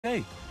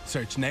Hey,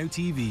 search Now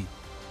TV.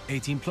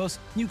 18 plus,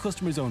 new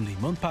customers only.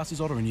 Month passes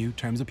auto renew,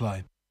 terms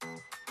apply.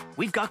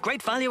 We've got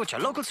great value at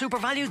your local Super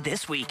Value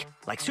this week.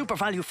 Like Super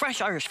Value fresh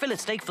Irish fillet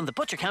steak from the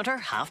butcher counter,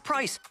 half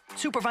price.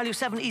 Super Value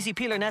 7 Easy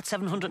Peeler Net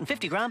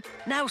 750 gram,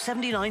 now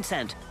 79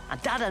 cent. And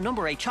Dada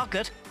No. 8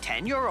 chocolate,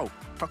 €10.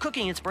 For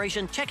cooking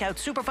inspiration, check out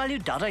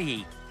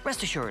supervalue.ie.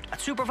 Rest assured, at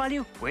Super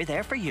Value, we're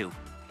there for you.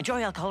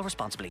 Enjoy alcohol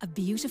responsibly. A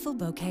beautiful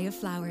bouquet of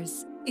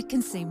flowers. It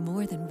can say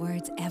more than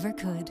words ever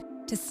could.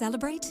 To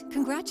celebrate,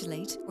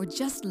 congratulate, or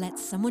just let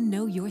someone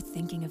know you're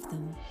thinking of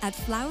them. At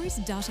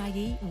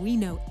flowers.ie, we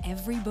know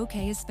every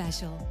bouquet is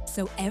special.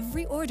 So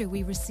every order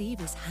we receive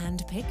is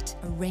hand-picked,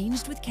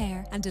 arranged with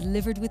care, and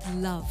delivered with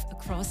love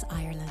across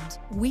Ireland.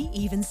 We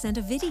even send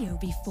a video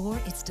before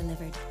it's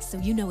delivered, so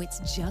you know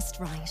it's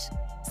just right.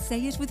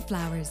 Say it with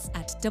flowers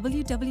at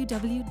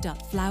www.flowers.ie.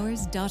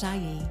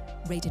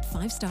 Rated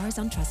 5 stars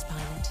on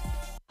Trustpilot.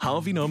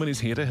 Harvey Norman is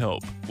here to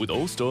help, with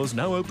all stores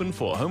now open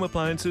for home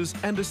appliances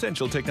and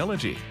essential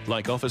technology,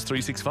 like Office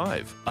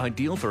 365,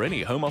 ideal for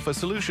any home office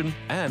solution,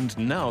 and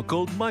now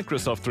called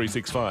Microsoft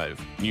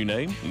 365. New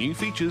name, new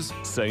features,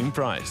 same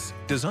price.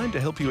 Designed to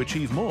help you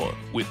achieve more,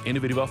 with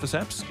innovative office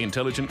apps,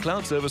 intelligent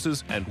cloud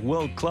services, and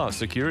world-class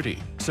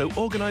security. So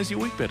organize your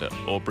week better,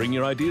 or bring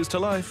your ideas to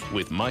life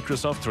with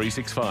Microsoft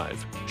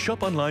 365.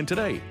 Shop online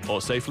today,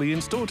 or safely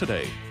in store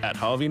today at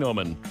Harvey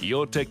Norman,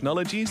 your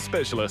technology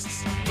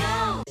specialists.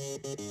 Go!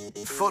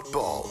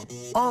 Football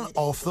on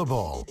Off the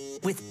Ball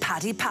with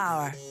Paddy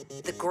Power,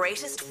 the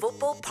greatest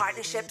football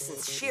partnership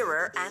since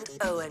Shearer and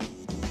Owen.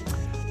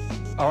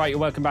 All right,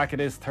 welcome back. It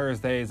is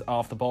Thursdays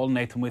Off the Ball.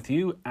 Nathan with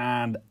you,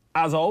 and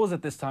as always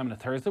at this time on a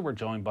Thursday, we're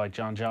joined by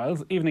John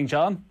Giles. Evening,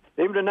 John.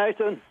 Evening,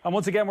 Nathan. And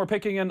once again, we're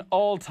picking an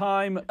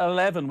all-time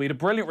 11. We had a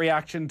brilliant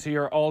reaction to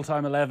your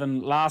all-time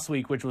 11 last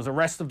week, which was a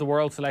rest of the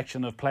world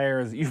selection of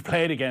players you've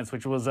played against,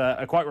 which was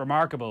a quite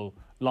remarkable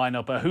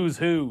lineup, a who's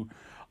who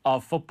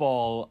of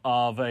football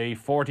of a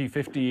 40,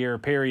 50-year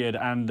period.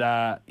 And,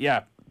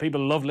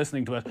 people love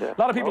listening to it. Yeah. A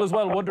lot of people as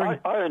well wondering...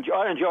 I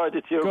enjoyed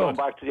it too, going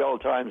back to the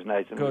old times,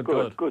 Nathan.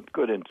 Good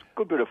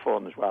bit of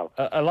fun as well.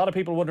 A lot of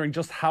people wondering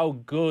just how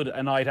good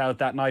a night out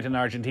that night in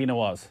Argentina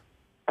was.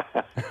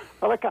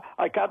 Well,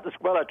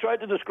 I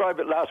tried to describe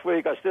it last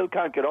week. I still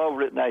can't get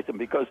over it, Nathan,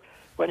 because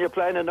when you're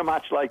playing in a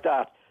match like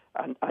that,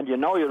 and you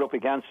know you're up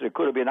against it, it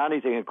could have been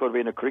anything, it could have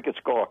been a cricket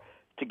score,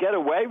 to get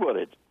away with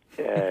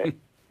it...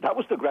 that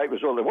was the great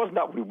result. It wasn't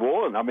that we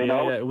won. I mean,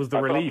 it was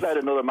the relief. I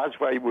played another match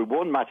where we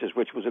won matches,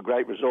 which was a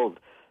great result.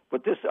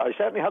 But this, I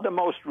certainly had the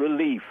most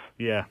relief.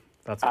 Yeah,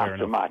 that's fair enough.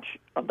 After match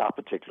on that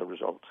particular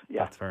result. Yeah,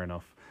 that's fair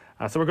enough.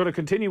 So we're going to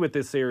continue with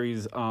this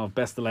series of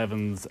best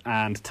 11s,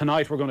 and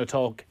tonight we're going to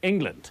talk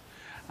England,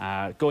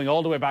 going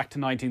all the way back to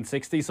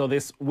 1960. So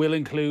this will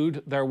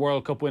include their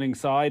World Cup winning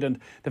side, and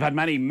they've had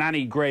many,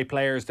 many great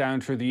players down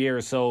through the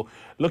years. So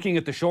looking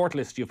at the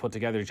shortlist you've put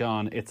together,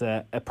 John, it's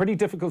a pretty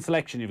difficult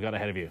selection you've got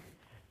ahead of you.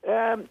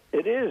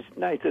 It is,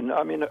 Nathan.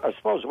 I mean, I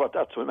suppose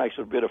that's what makes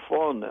it a bit of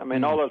fun. I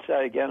mean, all I'll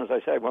say again, as I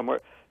say, when we're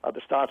at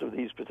the start of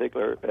these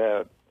particular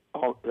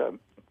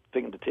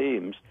picking the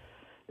teams,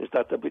 is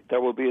that there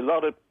will be a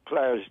lot of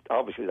players,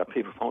 obviously, that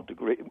people won't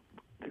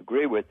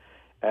agree with,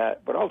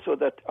 but also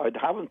that I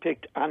haven't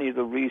picked any of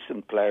the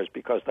recent players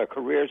because their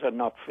careers are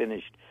not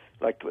finished,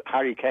 like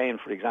Harry Kane,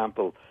 for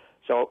example.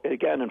 So,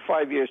 again, in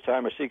 5 years'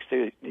 time or 6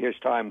 years'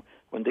 time,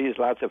 when these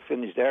lads have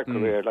finished their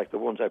career, like the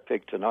ones I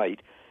picked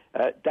tonight,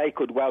 they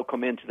could well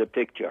come into the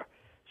picture.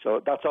 So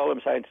that's all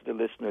I'm saying to the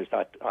listeners,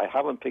 that I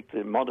haven't picked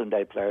the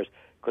modern-day players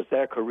because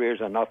their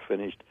careers are not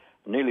finished.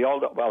 Nearly all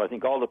I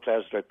think all the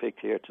players that I picked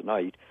here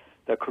tonight,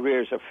 their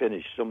careers are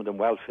finished, some of them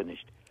well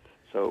finished.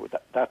 So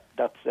that's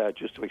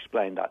just to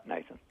explain that,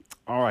 Nathan.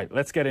 All right,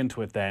 let's get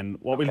into it then.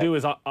 What we'll do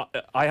is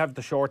I have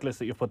the short list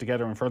that you've put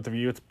together in front of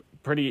you. It's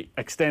pretty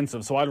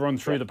extensive, so I'll run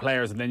through the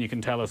players and then you can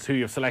tell us who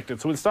you've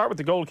selected. So we'll start with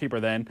the goalkeeper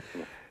then.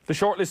 Yeah. The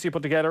short list you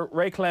put together: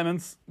 Ray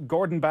Clemence,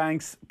 Gordon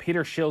Banks,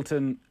 Peter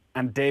Shilton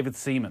and David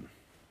Seaman.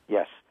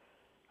 Yes.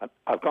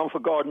 I've gone for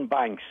Gordon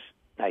Banks,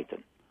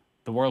 Nathan.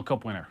 The World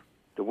Cup winner.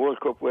 The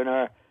World Cup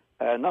winner.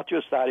 Not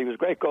just that, he was a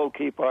great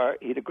goalkeeper.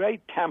 He had a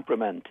great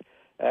temperament.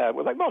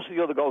 Like most of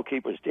the other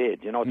goalkeepers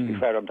did. You know, to be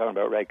fair, I'm talking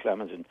about Ray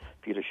Clemence and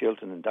Peter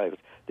Shilton and David.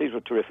 These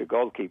were terrific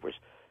goalkeepers.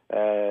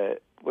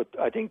 But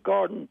I think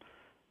Gordon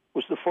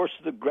was the first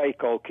of the great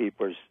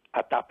goalkeepers,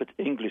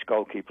 English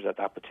goalkeepers at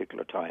that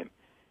particular time.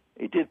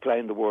 He did play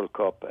in the World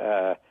Cup.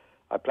 I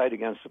played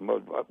against him.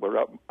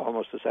 We're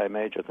almost the same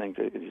age, I think.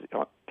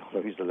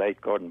 Although he's the late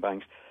Gordon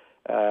Banks.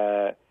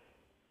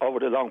 Over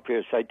the long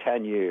period, say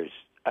 10 years.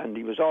 And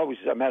he was always,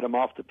 I met him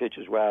off the pitch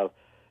as well.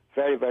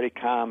 Very, very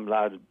calm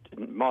lad,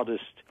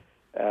 modest,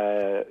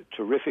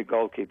 terrific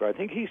goalkeeper. I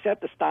think he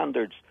set the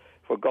standards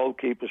for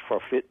goalkeepers, for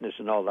fitness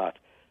and all that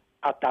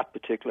at that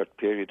particular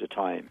period of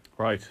time.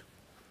 Right.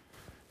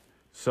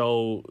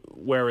 So,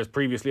 whereas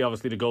previously,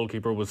 obviously, the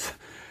goalkeeper was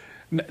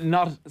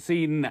not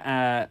seen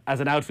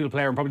as an outfield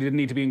player and probably didn't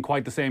need to be in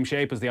quite the same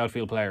shape as the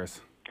outfield players.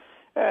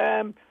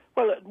 Well,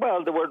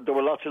 there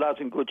were lots of lads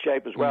in good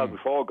shape as well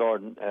before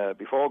Gordon.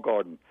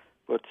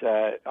 But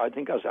I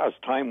think as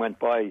time went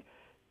by,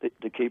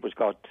 the keepers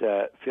got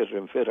fitter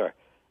and fitter.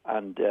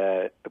 And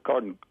of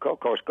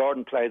course,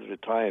 Gordon played at a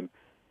time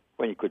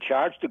when you could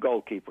charge the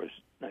goalkeepers.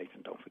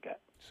 Nathan, don't forget.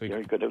 So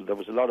there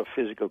was a lot of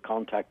physical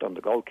contact on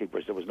the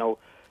goalkeepers. There was no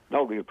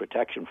real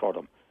protection for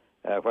them.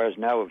 Whereas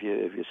now, if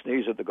you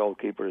sneeze at the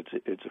goalkeeper,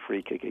 it's a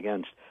free kick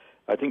against.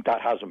 I think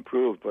that has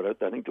improved, but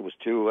I think it was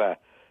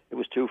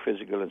too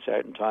physical in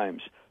certain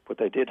times. But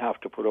they did have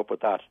to put up with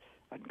that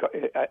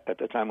at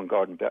the time when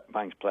Gordon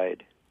Banks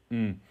played.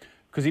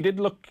 Because he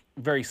didn't look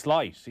very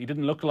slight. He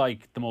didn't look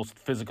like the most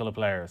physical of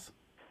players.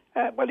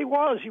 Well, he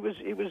was. He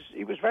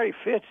was very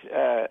fit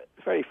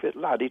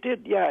lad. He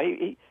did. Yeah,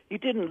 he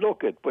didn't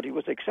look it, but he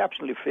was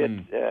exceptionally fit,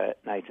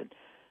 Nathan.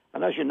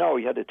 And as you know,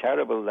 he had a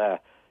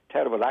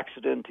terrible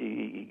accident.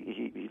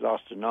 He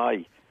lost an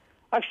eye.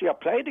 Actually, I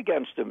played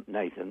against him,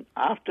 Nathan.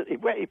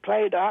 He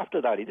played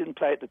after that. He didn't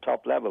play at the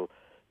top level,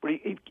 but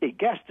he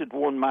guested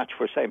one match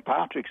for St.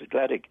 Patrick's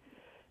Athletic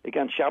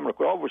against Shamrock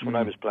Rovers when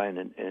I was playing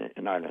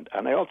in Ireland,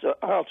 and I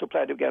also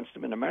played against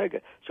him in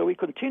America. So he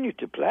continued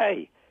to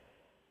play,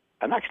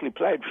 and actually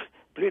played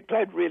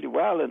really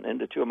well in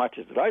the two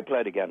matches that I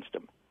played against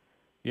him.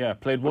 Yeah,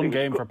 played one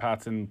game for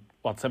Pats in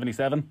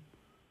 77.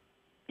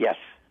 Yes.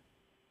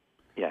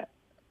 Yeah.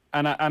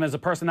 And as a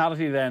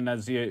personality, then,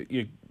 as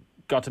you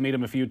got to meet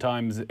him a few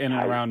times in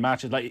and around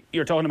matches, like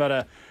you're talking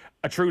about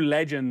a true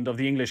legend of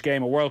the English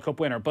game, a World Cup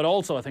winner, but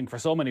also I think for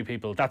so many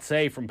people that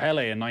save from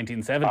Pelé in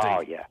 1970.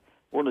 Oh yeah,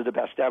 one of the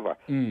best ever.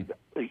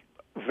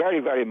 Very,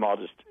 very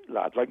modest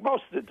lad. Like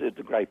most of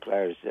the great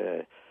players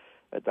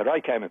that I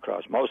came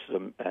across, most of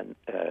them, and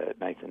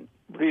Nathan,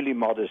 really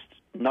modest,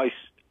 nice,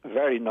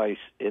 very nice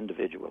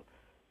individual.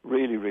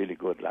 Really, really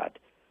good lad.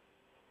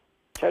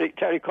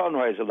 Terry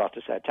Conroy has a lot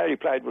to say. Terry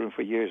played with him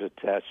for years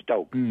at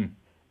Stoke,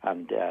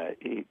 and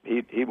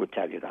he would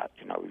tell you that.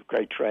 You know,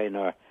 great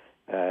trainer,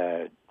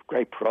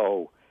 great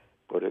pro,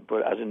 but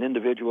as an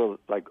individual,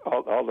 like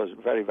all those,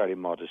 very, very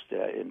modest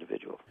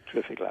individual.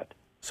 Terrific lad.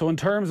 So in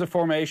terms of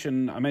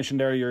formation, I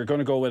mentioned earlier you're going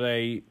to go with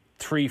a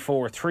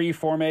 3-4-3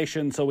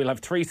 formation, so we'll have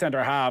three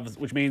centre halves,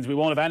 which means we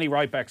won't have any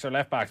right backs or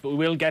left backs, but we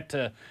will get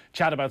to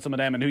chat about some of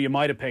them and who you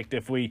might have picked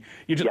if there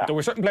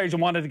were certain players you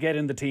wanted to get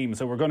in the team,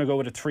 so we're going to go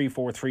with a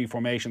 3-4-3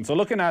 formation. So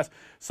looking at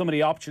some of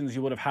the options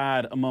you would have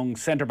had among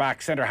centre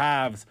backs, centre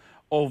halves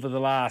over the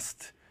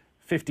last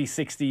 50,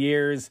 60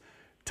 years,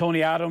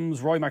 Tony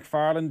Adams, Roy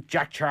McFarlane,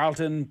 Jack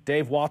Charlton,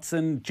 Dave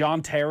Watson,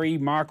 John Terry,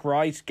 Mark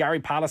Wright, Gary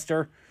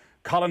Pallister,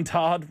 Colin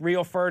Todd,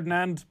 Rio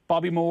Ferdinand,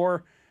 Bobby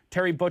Moore,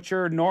 Terry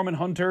Butcher, Norman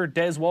Hunter,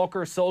 Des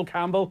Walker, Sol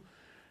Campbell.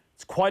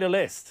 It's quite a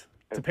list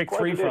to pick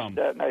three from.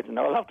 Nathan.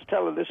 Now, I'll have to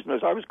tell the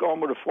listeners, I was going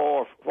with a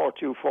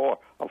 4-4-2-4 or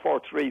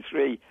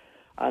 4-3-3,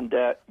 and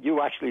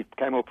you actually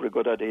came up with a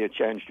good idea,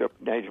 changed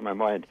my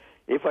mind.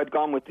 If I'd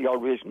gone with the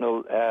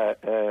original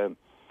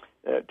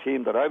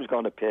team that I was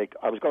going to pick,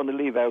 I was going to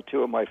leave out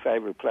two of my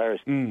favourite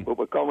players, but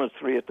with going with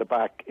three at the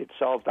back, it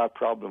solved that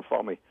problem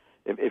for me,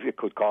 if you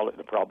could call it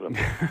a problem.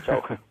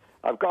 So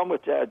I've gone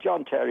with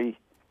John Terry,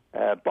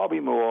 Bobby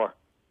Moore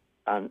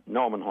and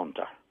Norman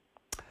Hunter.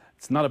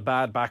 It's not a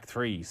bad back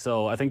three,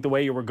 so I think the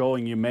way you were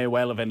going, you may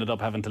well have ended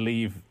up having to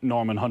leave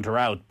Norman Hunter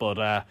out,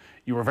 but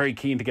you were very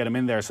keen to get him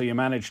in there, so you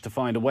managed to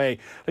find a way.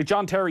 Like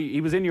John Terry,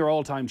 he was in your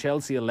all-time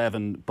Chelsea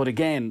 11, but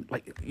again,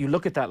 like you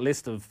look at that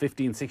list of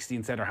 15,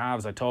 16 centre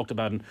halves I talked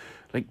about, and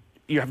like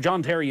you have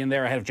John Terry in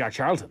there ahead of Jack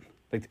Charlton.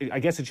 Like, I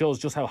guess it shows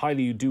just how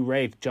highly you do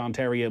rate John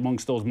Terry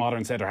amongst those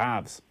modern centre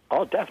halves.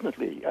 Oh,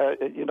 definitely.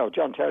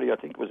 John Terry, I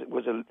think,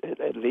 was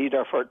a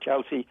leader for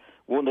Chelsea,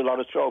 won a lot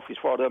of trophies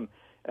for them.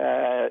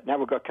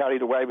 Never got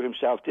carried away with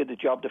himself, did the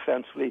job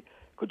defensively,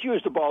 could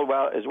use the ball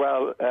well as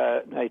well,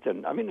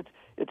 Nathan. I mean,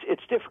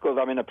 it's difficult.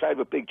 I mean, I played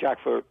with Big Jack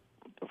for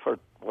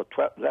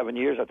 11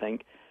 years, I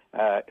think,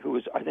 who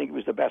was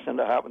the best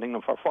centre half in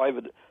England for five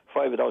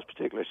of those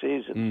particular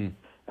seasons.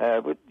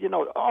 But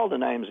all the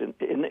names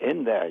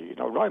in there.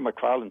 Roy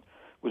McFarlane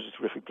was a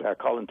terrific player.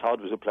 Colin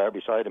Todd was a player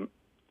beside him.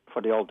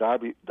 For the old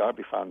Derby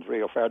fans,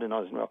 Rio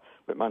Ferdinand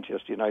with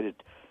Manchester United,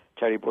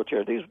 Terry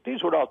Butcher,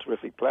 these were all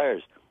terrific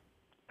players.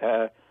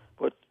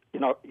 But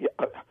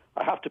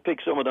I have to pick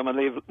some of them and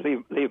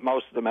leave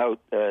most of them out,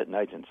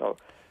 Nathan. So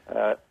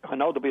I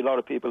know there'll be a lot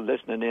of people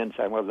listening in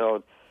saying, well,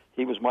 no,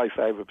 he was my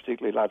favourite,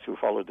 particularly lads who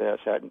followed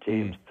certain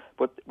teams.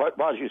 But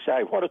as you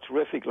say, what a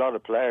terrific lot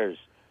of players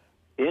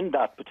in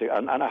that particular,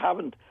 and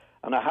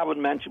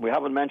we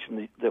haven't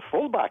mentioned the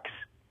fullbacks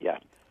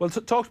yet. Well,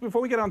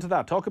 before we get on to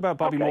that, talk about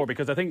Bobby Moore,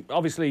 because I think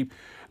obviously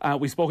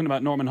we've spoken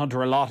about Norman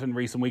Hunter a lot in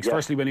recent weeks. Yeah.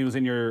 Firstly, when he was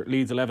in your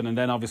Leeds 11, and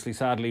then obviously,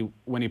 sadly,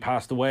 when he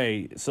passed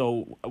away.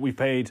 So we've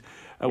spoken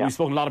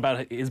a lot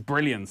about his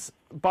brilliance.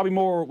 Bobby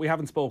Moore, we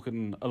haven't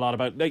spoken a lot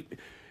about. Like,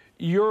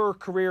 your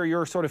career,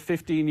 your sort of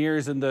 15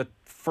 years in the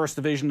first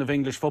division of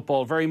English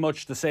football, very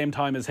much the same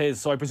time as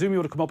his. So I presume you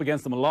would have come up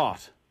against him a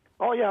lot.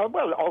 Oh yeah,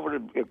 well, over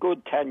a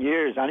good 10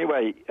 years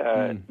anyway,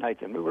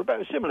 Nathan. We were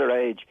about a similar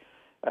age.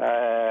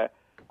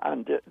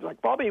 And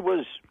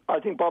I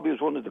think Bobby was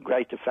one of the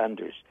great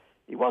defenders.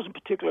 He wasn't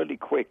particularly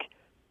quick,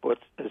 but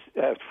as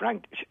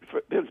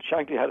Bill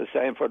Shankly had a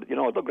saying for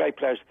the great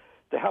players,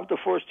 they have the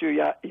first 2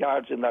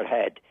 yards in their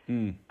head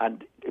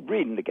and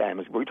reading the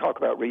game. We talk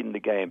about reading the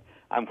game,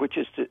 and which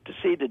is to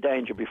see the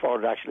danger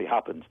before it actually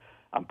happens.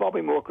 And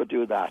Bobby Moore could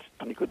do that,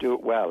 and he could do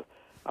it well.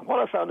 And what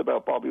I found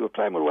about Bobby, we were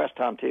playing with a West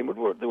Ham team.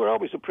 They were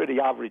always a pretty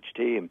average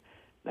team,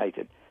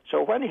 Nathan.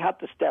 So when he had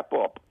to step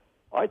up,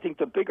 I think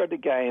the bigger the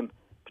game,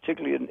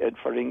 particularly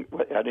for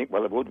England, I think,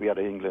 well, it would be at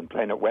England,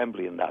 playing at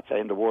Wembley in that, say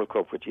in the World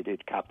Cup, which he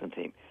did captain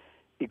team,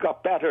 he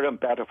got better and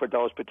better for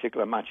those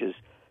particular matches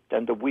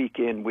than the week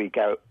in, week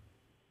out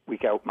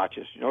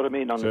matches. You know what I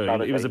mean? So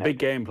he was a big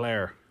game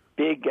player.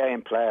 Big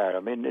game player. I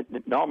mean,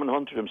 Norman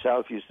Hunter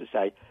himself used to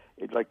say,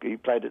 like he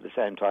played at the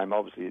same time,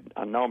 obviously,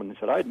 and Norman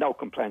said, I had no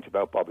complaints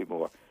about Bobby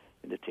Moore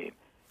in the team.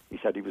 He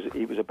said he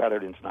was a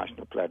better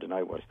international player than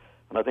I was.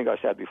 And I think I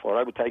said before,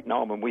 I would take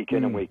Norman week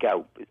in and week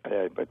out,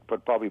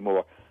 but Bobby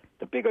Moore,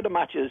 the bigger the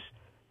matches,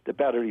 the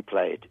better he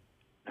played.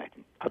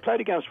 I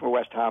played against him for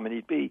West Ham, and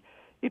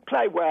he'd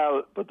play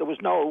well, but they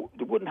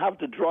wouldn't have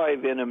the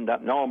drive in him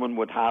that Norman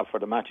would have for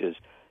the matches,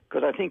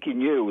 because I think he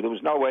knew there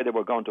was no way they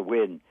were going to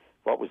win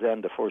what was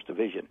then the First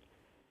Division.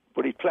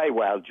 But he'd play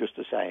well just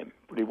the same.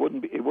 But he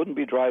wouldn't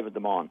be driving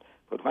them on.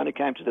 But when it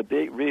came to the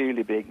big,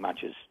 really big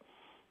matches,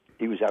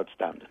 he was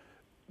outstanding.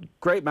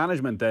 Great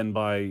management then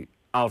by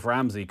Alf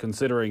Ramsey,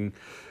 considering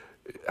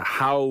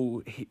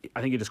how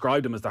I think he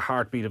described him as the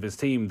heartbeat of his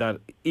team,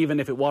 that even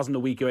if it wasn't a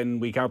week in,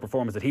 week out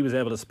performance, that he was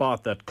able to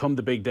spot that come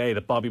the big day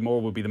that Bobby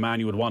Moore would be the man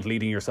you would want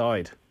leading your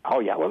side. Oh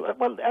yeah,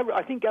 well,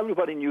 I think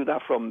everybody knew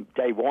that from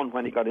day one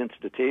when he got into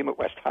the team at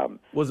West Ham.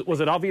 Was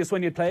it obvious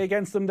when you'd play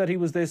against him that he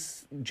was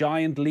this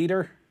giant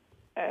leader?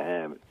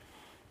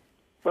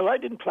 Well, I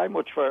didn't play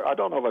much I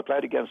don't know if I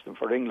played against him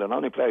for England. I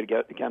only played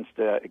against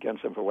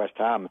him for West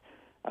Ham.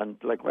 And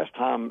like West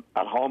Ham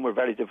at home were a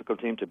very difficult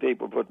team to beat.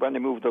 But when they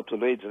moved up to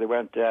Leeds, they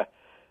went, they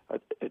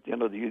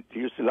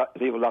used to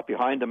leave a lot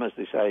behind them, as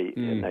they say,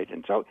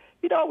 Nathan. So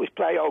he'd always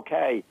play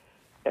okay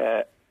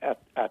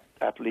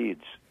at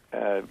Leeds.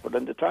 But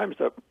in the times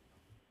that,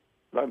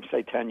 let me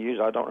say 10 years,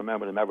 I don't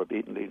remember them ever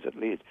beating Leeds at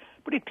Leeds.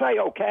 But he'd play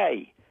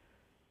okay.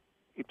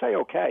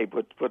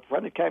 But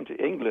when it came to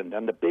England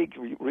and the big,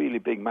 really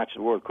big match,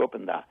 the World Cup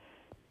and that,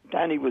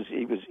 then he was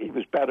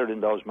better in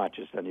those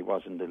matches than he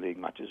was in the league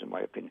matches, in my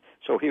opinion.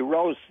 So he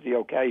rose to the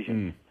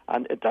occasion,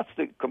 and that's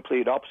the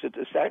complete opposite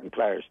to certain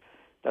players.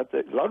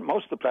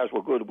 Most of the players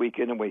were good week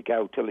in and week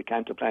out till they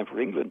came to playing for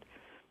England,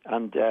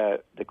 and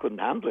they couldn't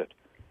handle it.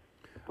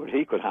 But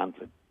he could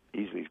handle it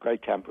easily. He's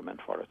great temperament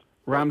for it.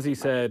 Ramsey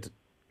said,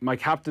 "My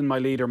captain, my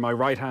leader, my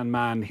right-hand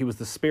man, he was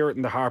the spirit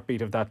and the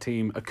heartbeat of that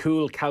team, a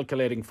cool,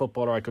 calculating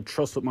footballer I could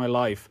trust with my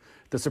life,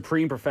 the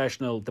supreme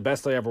professional, the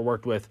best I ever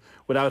worked with.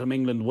 Without him,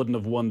 England wouldn't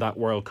have won that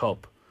World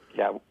Cup."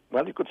 Yeah,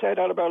 well, you could say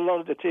that about a lot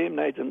of the team,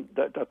 Nathan,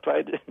 that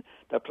played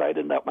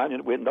in that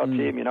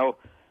team, you know,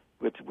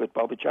 with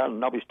Bobby Charlton,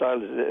 Nobby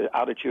Styles'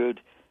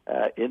 attitude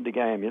in the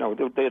game. You know,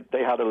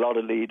 they had a lot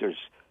of leaders,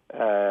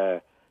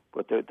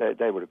 but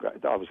they were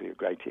obviously a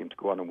great team to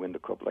go on and win the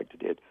cup like they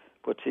did.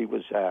 But he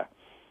was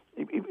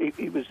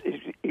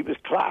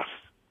class.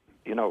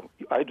 You know,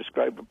 I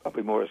describe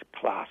Bobby Moore as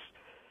class.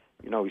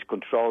 You know, his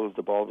control of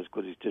the ball was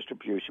good. His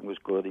distribution was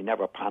good. He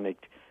never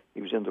panicked.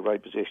 He was in the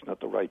right position at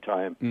the right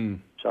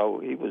time. So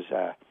he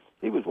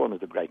was one of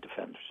the great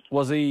defenders.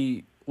 Was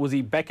he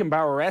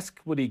Beckenbauer-esque?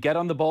 Would he get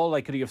on the ball?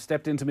 Like, could he have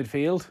stepped into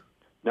midfield?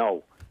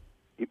 No,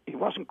 he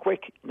wasn't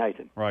quick,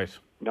 Nathan. Right.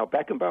 No,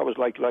 Beckenbauer was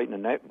like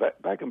lightning.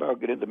 Beckenbauer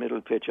would get in the middle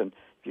of the pitch, and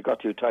if you got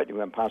too tight, he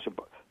went past him.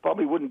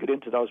 Bobby wouldn't get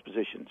into those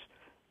positions.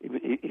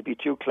 He'd be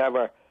too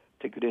clever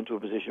to get into a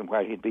position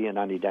where he'd be in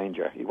any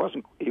danger. He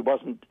wasn't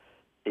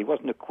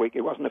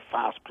a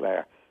fast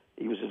player.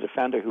 He was a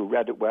defender who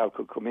read it well,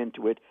 could come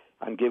into it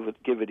and give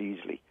it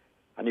easily.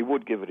 And he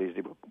would give it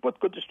easily, but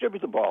could distribute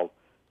the ball,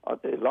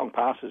 long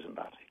passes and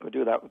that. He could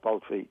do that with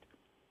both feet.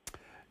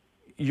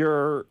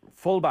 Your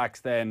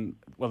fullbacks then,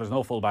 well, there's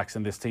no fullbacks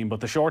in this team, but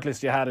the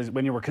shortlist you had is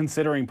when you were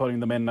considering putting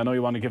them in, I know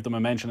you want to give them a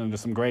mention, and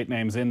there's some great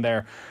names in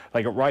there.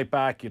 Like at right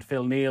back, you'd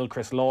Phil Neal,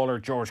 Chris Lawler,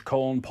 George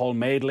Cohn, Paul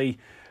Madeley,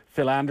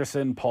 Phil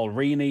Anderson, Paul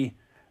Reaney.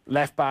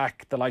 Left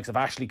back, the likes of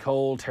Ashley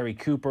Cole, Terry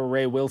Cooper,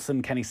 Ray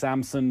Wilson, Kenny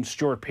Sampson,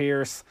 Stuart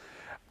Pearce.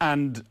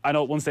 And I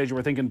know at one stage you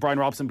were thinking Brian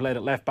Robson played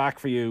at left back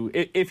for you.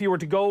 If you were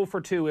to go for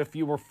two, if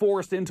you were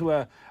forced into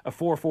a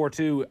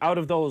 4-4-2, out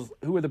of those,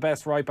 who are the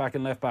best right back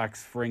and left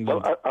backs for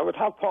England? Well, I would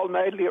have Paul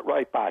Madeley at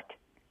right back.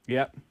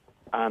 Yeah.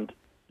 And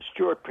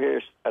Stuart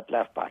Pearce at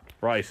left back.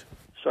 Right.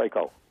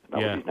 Psycho.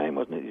 That was his name,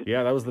 wasn't it?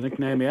 Yeah, that was the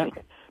nickname, yeah.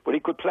 But he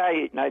could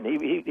play.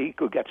 He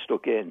could get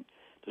stuck in.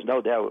 There's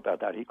no doubt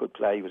about that. He could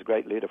play. He was a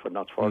great leader for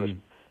Notts Forest.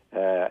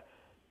 But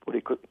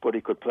he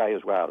could play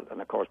as well. And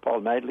of course,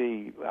 Paul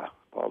Madeley,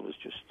 Paul was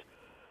just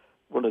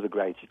one of the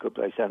greats. He could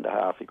play centre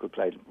half. He could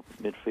play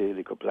midfield.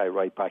 He could play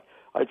right back.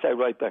 I'd say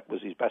right back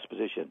was his best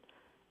position.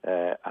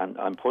 And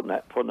I'm putting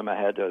him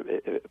ahead of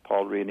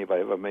Paul Reaney. If I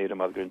ever made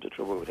him, I'd get into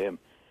trouble with him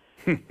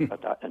in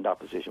that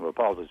position. But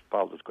Paul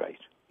was great.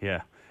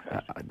 Yeah,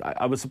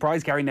 I was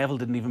surprised Gary Neville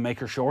didn't even make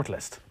her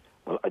shortlist.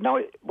 Well,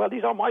 no. Well,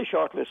 he's on my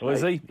shortlist. Oh,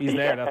 is he? He's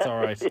there. That's all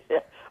right. Yeah.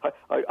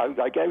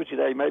 I gave it to you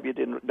today. Maybe you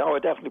didn't. No, I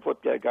definitely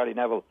put Gary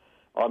Neville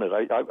on it.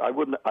 I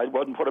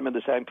wouldn't put him in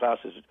the same class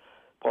as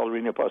Paul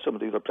Reaney or some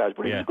of the other players,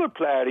 but he was a good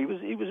player. He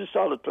was a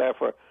solid player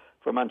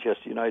for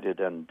Manchester United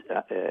and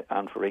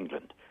for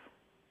England.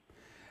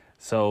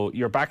 So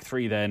your back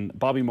three then: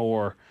 Bobby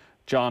Moore,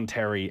 John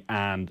Terry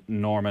and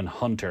Norman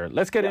Hunter.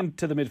 Let's get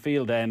into the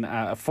midfield then,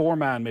 a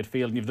four-man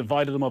midfield, and you've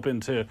divided them up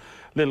into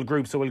little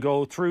groups, so we'll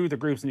go through the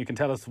groups and you can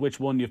tell us which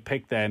one you've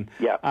picked then.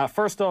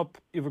 First up,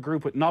 you have a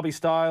group with Nobby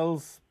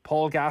Stiles,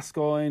 Paul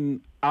Gascoigne,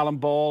 Alan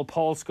Ball,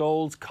 Paul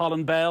Scholes,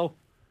 Colin Bell.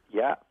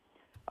 Yeah,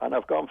 and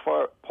I've gone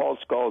for Paul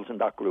Scholes in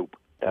that group,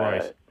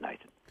 right.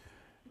 Nathan.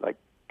 Like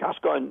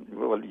Gascoigne,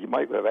 well, you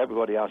might have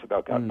everybody asked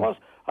about Gascoigne.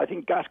 I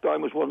think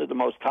Gascoigne was one of the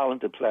most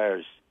talented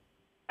players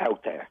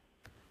out there,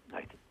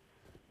 Nathan.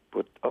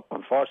 But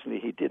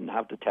unfortunately, he didn't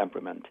have the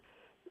temperament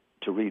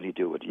to really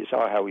do it. You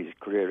saw how his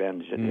career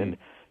ends in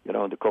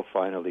the cup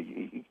final.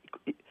 He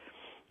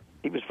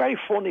was a very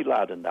funny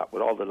lad in that,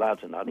 with all the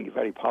lads in that. I think he's a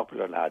very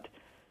popular lad.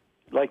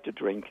 Liked to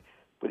drink,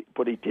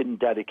 but he didn't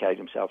dedicate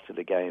himself to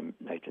the game,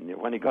 Nathan.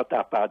 When he got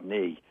that bad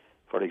knee,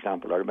 for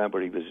example, I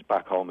remember he was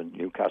back home in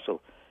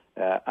Newcastle,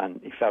 and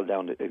he fell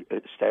down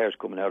the stairs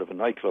coming out of a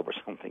nightclub or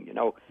something,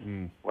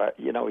 where,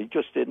 he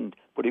just didn't,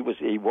 but he was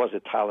a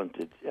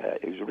talented,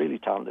 he was really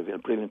talented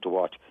and brilliant to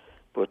watch,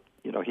 but,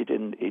 he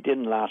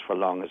didn't last for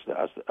long as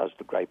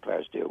the great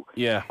players do.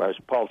 Yeah. Whereas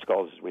Paul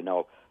Scholes, as we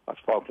know, I've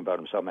spoken about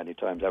him so many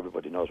times,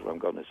 everybody knows what I'm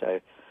going to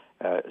say,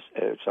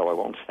 so I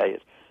won't say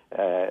it,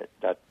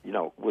 that,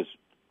 was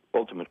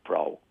ultimate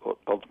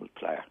ultimate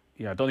player.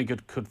 Yeah, I don't think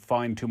it could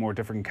find two more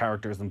different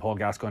characters than Paul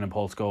Gascoigne and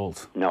Paul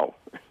Scholes. No.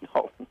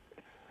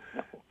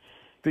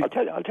 I'll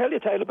tell you a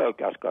tale about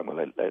Gascoigne.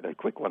 Well, a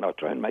quick one. I'll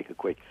try and make it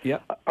quick.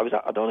 Yeah. I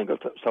don't think I've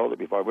told it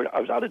before. But I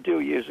was at a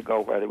do years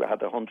ago where they had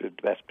the 100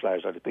 best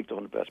players. I picked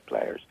 100 best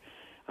players,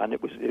 and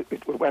it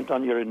went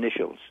on your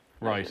initials.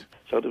 Right.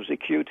 So there was a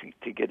queue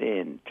to get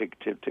in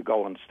to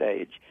go on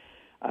stage,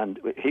 and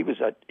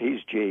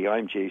he's G,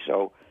 I'm G.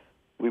 So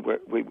we were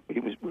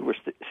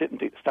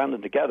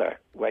standing together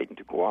waiting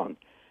to go on,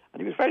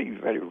 and he was very,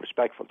 very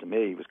respectful to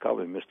me. He was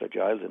calling me Mr.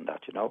 Giles and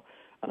that,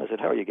 And I said,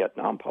 "How are you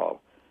getting on,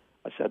 Paul?"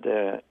 I said,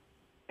 "Are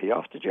you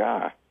off the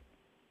jar?"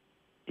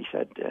 He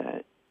said,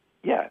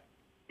 "Yeah."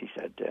 He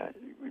said,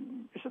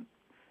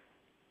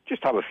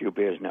 "Just have a few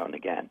beers now and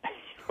again."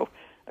 I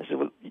said,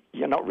 "Well,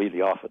 you're not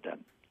really off it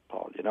then,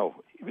 Paul." He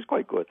was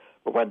quite good.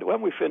 But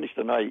when we finished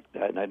the night,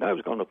 and I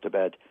was going up to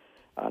bed,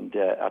 and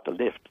at the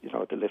lift,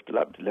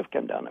 the lift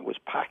came down. It was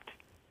packed,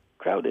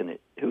 crowd in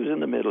it. Who was in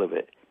the middle of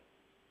it?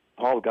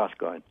 Paul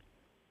Gascoigne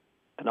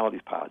and all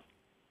his pals,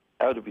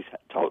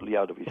 totally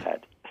out of his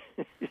head.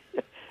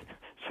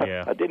 So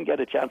I didn't get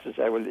a chance to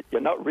say, "Well, you're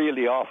not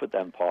really off it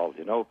then, Paul,"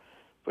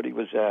 But he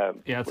was...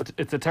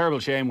 it's a terrible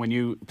shame when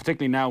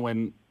particularly now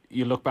when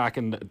you look back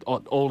and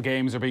old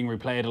games are being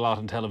replayed a lot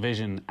on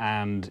television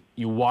and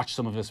you watch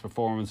some of his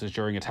performances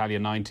during Italia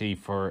 90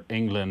 for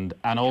England,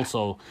 and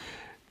also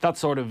that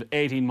sort of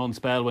 18-month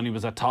spell when he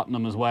was at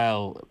Tottenham as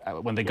well,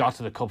 when they got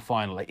to the cup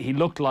final. He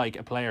looked like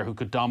a player who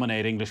could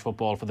dominate English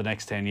football for the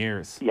next 10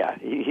 years. Yeah,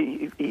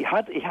 he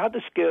had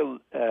the skill...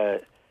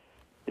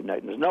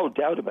 there's no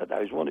doubt about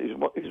that. He's one of the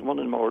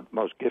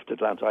most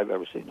gifted lads I've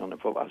ever seen on the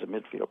football as a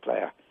midfield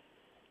player.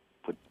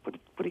 But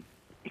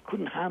he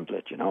couldn't handle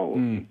it, He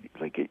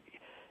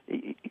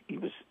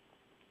was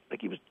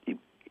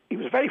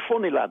a very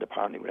funny lad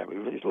apparently. Whatever.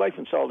 His life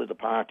and soul of the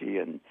party,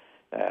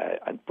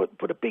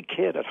 but a big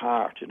kid at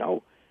heart,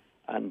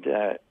 And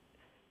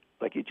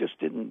he just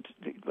didn't,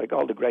 like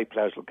all the great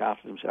players look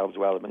after themselves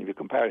well. I mean, if you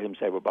compare him,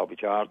 say, with Bobby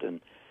Charlton,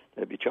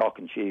 there'd be chalk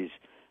and cheese.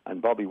 And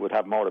Bobby would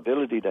have more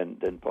ability than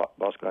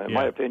Bosco, in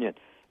my opinion.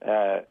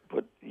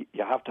 But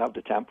you have to have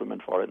the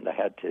temperament for it and the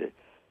head to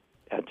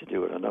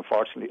do it. And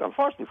unfortunately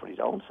for his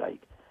own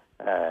sake,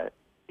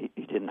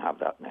 he didn't have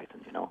that,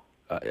 Nathan.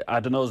 I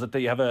don't know, is that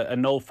you have a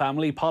no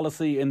family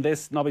policy in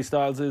this? Nobby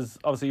Stiles is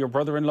obviously your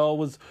brother-in-law.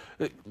 Was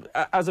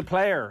as a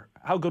player,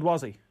 how good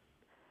was he?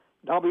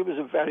 Nobby was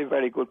a very,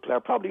 very good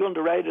player. Probably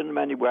underrated in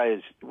many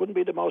ways. He wouldn't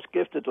be the most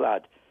gifted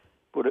lad,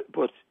 but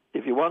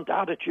if you want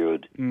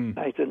attitude,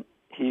 Nathan,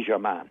 he's your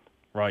man.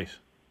 Right.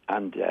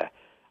 And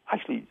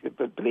actually,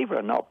 believe it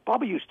or not,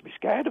 Bobby used to be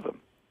scared of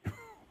him.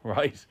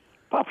 Right.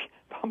 Bobby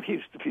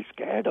used to be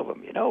scared of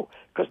him,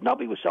 because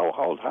Nobby was so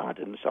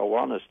wholehearted and so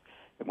honest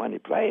when he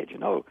played,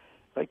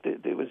 Like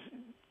there was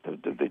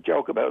the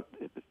joke about,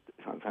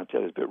 I'm trying to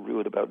tell you, it's a bit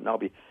rude about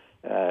Nobby.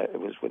 It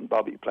was when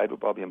Bobby played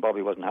with Bobby, and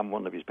Bobby wasn't having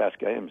one of his best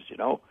games,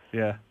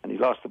 Yeah. And he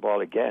lost the ball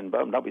again.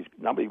 But Nobby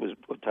was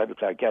the type of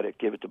player, get it,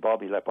 give it to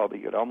Bobby, let Bobby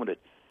get on with it.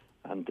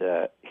 And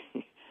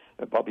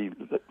Bobby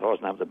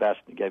wasn't having the best,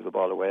 and he gave the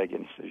ball away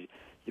again. He said,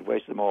 "You've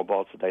wasted more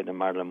balls today than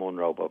Marilyn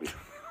Monroe, Bobby."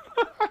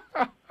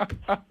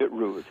 A bit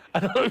rude. I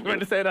don't know if you were going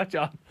to say that,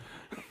 John.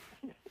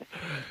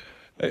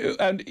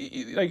 And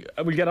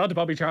we'll get on to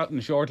Bobby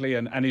Charlton shortly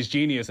and his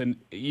genius, and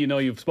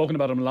you've spoken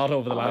about him a lot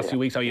over the last few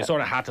weeks, how you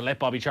sort of had to let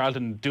Bobby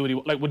Charlton do what he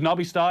would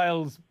Nobby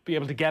Stiles be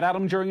able to get at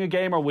him during a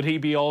game, or would he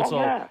be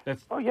also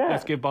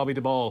let's give Bobby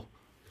the ball?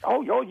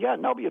 Oh yeah,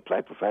 Nobby would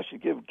play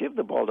professionally, give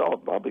the ball to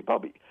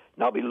Bobby.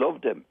 Nobby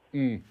loved him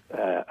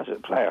as a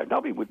player.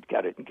 Nobby would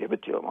get it and give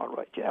it to him, all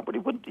right, yeah, but he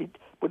wouldn't.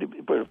 But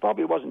if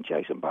Bobby wasn't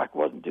chasing back,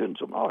 wasn't doing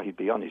something, he'd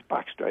be on his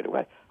back straight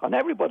away, on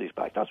everybody's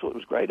back. That's what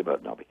was great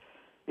about Nobby.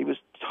 He was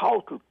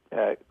total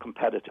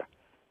competitor,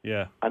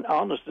 and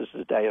honest as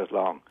the day is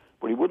long.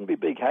 But he wouldn't be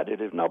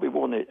big-headed. If Nobby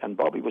won it and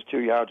Bobby was 2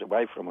 yards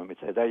away from him, he'd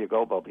say, "There you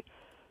go, Bobby,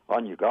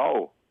 on you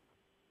go."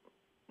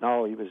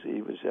 No, he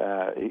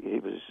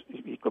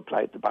could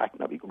play at the back.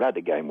 Nobby read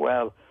the game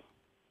well,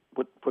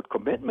 but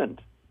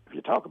commitment. If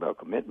you talk about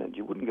commitment,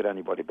 you wouldn't get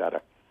anybody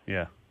better.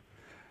 Yeah.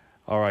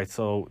 All right,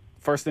 so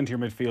first into your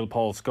midfield,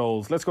 Paul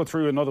Scholes. Let's go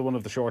through another one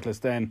of the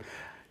shortlist then.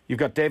 You've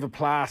got David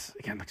Platt.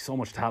 Again, like so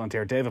much talent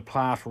here. David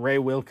Platt, Ray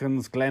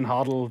Wilkins, Glenn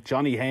Hoddle,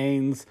 Johnny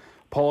Haynes,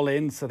 Paul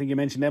Ince. I think you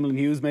mentioned Emlyn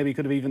Hughes maybe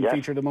could have even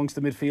featured amongst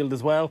the midfield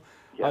as well.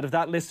 Out of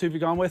that list, who have you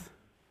gone with?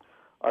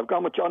 I've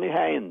gone with Johnny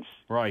Haynes.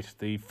 Right,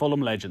 the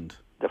Fulham legend.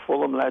 The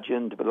Fulham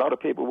legend. But a lot of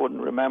people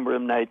wouldn't remember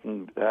him,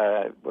 Nathan,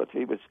 but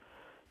he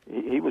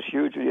was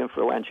hugely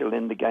influential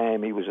in the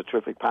game. He was a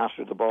terrific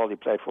passer of the ball. He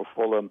played for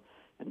Fulham.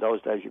 In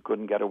those days, you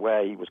couldn't get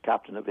away. He was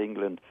captain of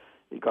England.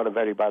 He got a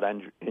very bad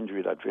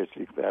injury that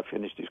virtually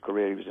finished his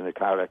career. He was in a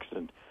car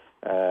accident,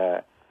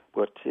 but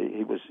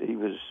he was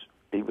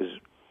a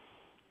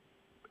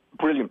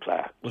brilliant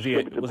player. Was he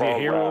a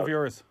hero of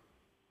yours?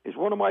 He's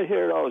one of my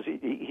heroes.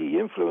 He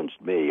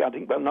influenced me. I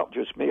think, well, not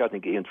just me. I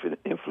think he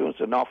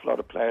influenced an awful lot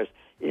of players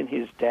in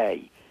his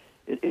day.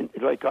 He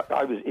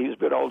was a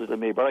bit older than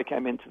me, but I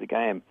came into the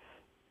game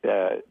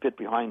a bit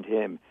behind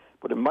him.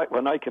 But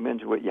when I came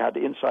into it, you had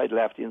the inside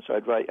left, the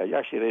inside right. I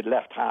actually had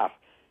left half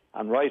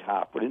and right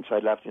half, but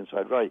inside left,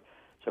 inside right.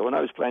 So when I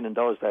was playing in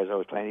those days, I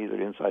was playing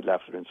either inside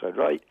left or inside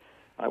right.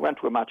 And I went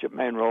to a match at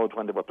Main Road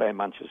when they were playing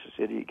Manchester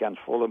City against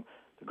Fulham.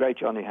 The great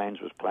Johnny Haynes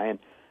was playing.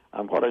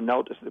 And what I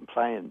noticed in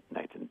playing,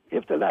 Nathan,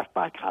 if the left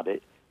back had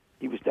it,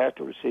 he was there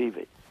to receive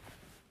it.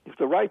 If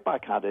the right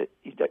back had it,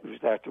 he was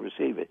there to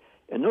receive it.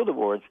 In other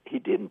words, he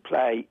didn't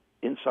play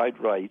inside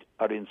right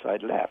or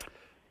inside left.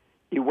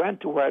 He went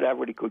to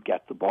wherever he could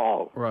get the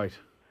ball. Right.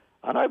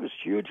 And I was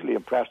hugely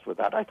impressed with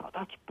that. I thought,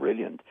 that's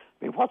brilliant.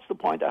 I mean, what's the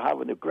point of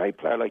having a great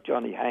player like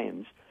Johnny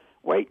Haynes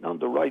waiting on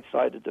the right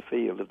side of the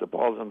field if the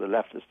ball's on the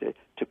left of the stage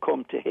to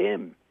come to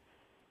him?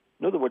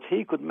 In other words,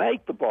 he could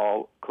make the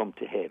ball come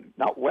to him,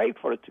 not wait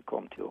for it to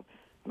come to him.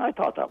 And I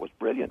thought that was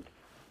brilliant.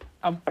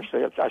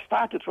 Actually, I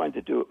started trying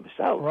to do it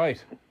myself.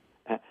 Right.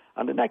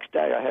 And the next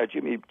day I heard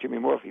Jimmy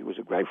Murphy, who was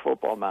a great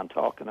football man,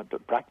 talking at the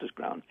practice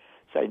ground,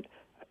 saying,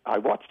 "I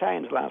watched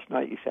Haynes last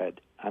night," he said,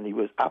 "and he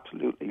was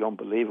absolutely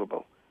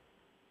unbelievable."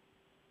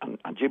 And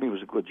Jimmy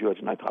was a good judge,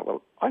 and I thought,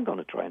 well, I'm going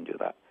to try and do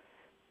that,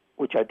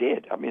 which I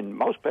did. I mean,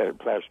 most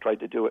players tried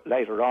to do it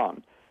later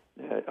on.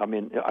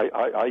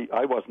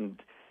 I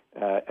wasn't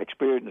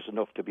experienced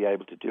enough to be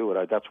able to do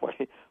it. That's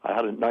why I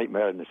had a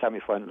nightmare in the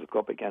semi-final of the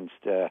Cup against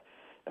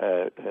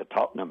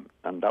Tottenham,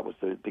 and that was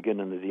the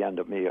beginning of the end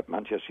of me at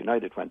Manchester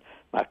United when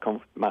Matt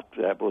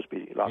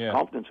Busby lost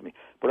confidence in me.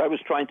 But I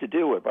was trying to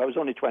do it, but I was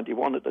only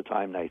 21 at the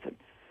time, Nathan.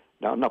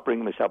 Now, I'm not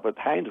bringing myself, but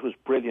Haynes was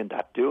brilliant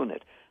at doing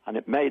it, and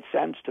it made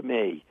sense to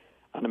me,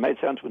 and it made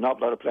sense to an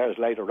awful lot of players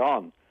later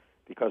on,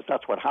 because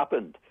that's what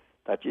happened,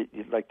 that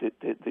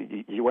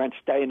you weren't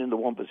staying in the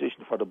one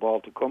position for the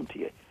ball to come to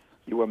you.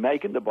 You were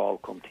making the ball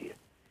come to you.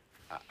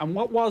 And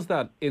what was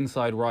that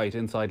inside right,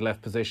 inside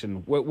left position?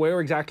 Where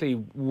exactly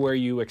were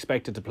you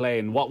expected to play,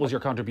 and what was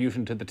your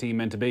contribution to the team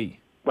meant to be?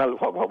 Well,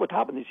 what would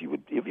happen is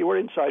if you were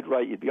inside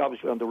right, you'd be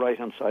obviously on the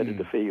right-hand side of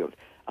the field.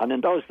 And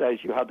in those days,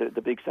 you had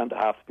the big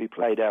centre-half to be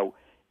played out.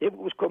 If it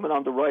was coming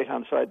on the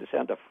right-hand side, the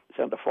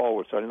centre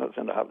forward,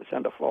 the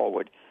centre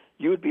forward,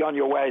 you'd be on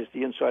your way as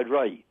the inside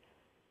right.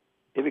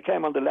 If it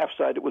came on the left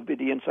side, it would be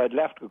the inside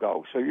left to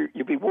go. So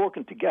you'd be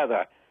working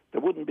together. There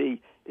wouldn't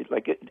be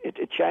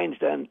it changed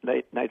then,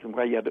 Nathan,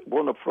 where you had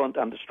one up front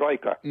and the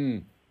striker.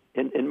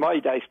 In my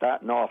day,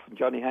 starting off, in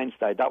Johnny Haynes'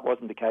 day, that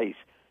wasn't the case.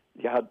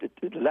 You had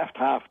the left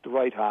half, the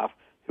right half,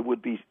 who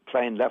would be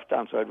playing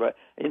left-hand side, right,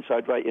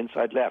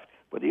 inside left.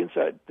 But the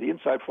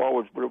inside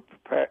forwards were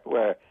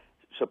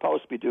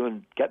supposed to be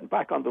getting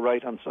back on the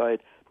right-hand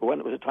side. But when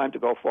it was a time to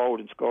go forward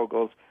and score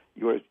goals,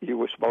 you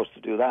were supposed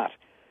to do that.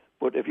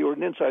 But if you were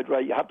an inside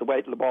right, you had to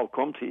wait till the ball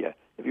come to you.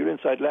 If you were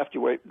inside left,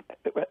 you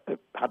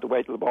had to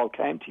wait till the ball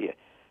came to you.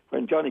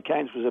 When Johnny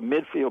Haynes was a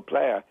midfield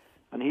player,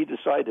 and he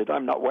decided,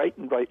 I'm not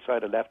waiting right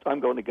side or left, I'm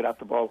going to get at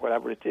the ball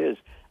wherever it is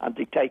and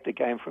dictate the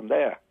game from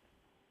there.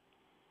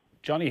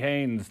 Johnny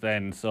Haynes,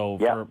 then, so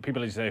for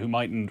people, as you say, who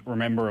mightn't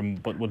remember him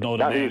but would know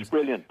the names. He was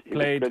brilliant.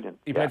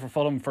 He played for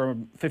Fulham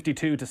from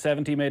 52 to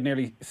 70, made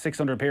nearly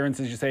 600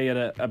 appearances. You say he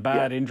had a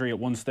bad injury at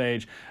one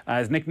stage.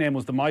 His nickname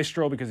was the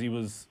Maestro because he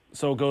was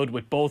so good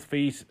with both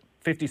feet.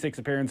 56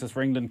 appearances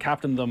for England,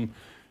 captained them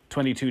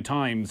 22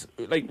 times.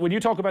 Like, when you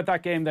talk about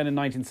that game then in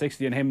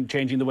 1960 and him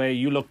changing the way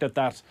you looked at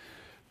that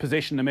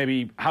position and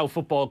maybe how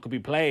football could be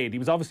played, he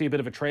was obviously a bit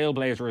of a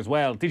trailblazer as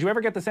well. Did you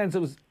ever get the sense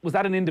was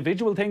that an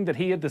individual thing, that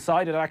he had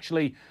decided,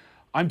 actually,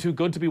 I'm too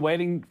good to be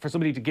waiting for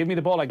somebody to give me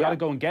the ball, I got to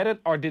go and get it?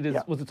 Or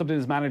was it something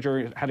his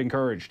manager had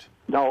encouraged?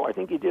 No, I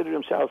think he did it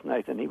himself,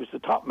 Nathan. He was the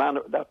top man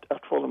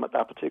at Fulham at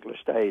that particular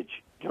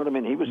stage. Do you know what I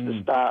mean? He was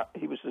the star.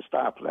 He was the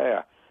star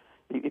player.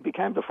 He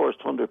became the first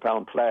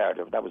 £100 player.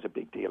 That was a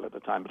big deal at the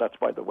time, but that's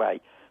by the way.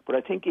 But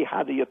I think he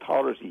had the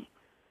authority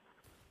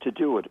to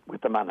do it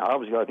with the man.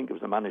 Obviously, I think it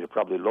was the manager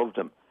probably loved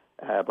him.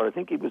 But I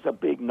think he was a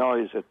big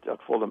noise at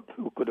Fulham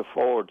who could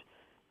afford,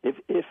 if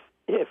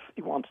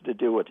he wanted to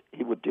do it,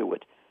 he would do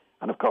it.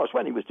 And of course,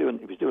 when he was doing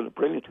it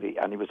brilliantly,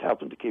 and he was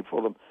helping to keep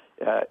Fulham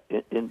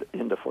in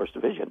the first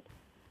division.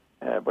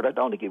 But I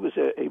don't think he was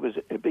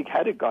a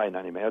big-headed guy in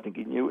any way. I think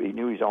he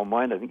knew his own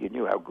mind. I think he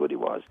knew how good he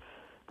was.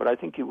 But I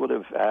think he would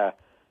have.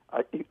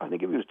 I think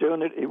if he was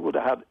doing it, he would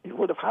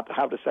have had to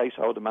have the say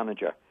so, the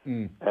manager.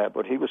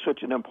 But he was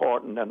such an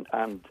important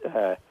and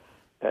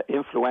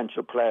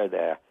influential player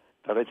there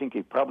that I think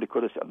he probably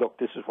could have said, "Look,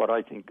 this is what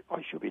I think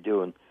I should be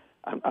doing."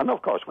 And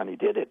of course, when he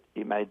did it,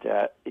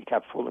 he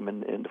kept Fulham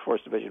in the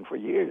first division for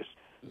years.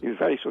 He was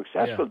very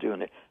successful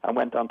doing it, and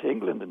went on to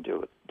England and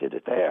did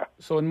it there.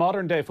 So in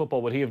modern day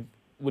football, would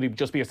he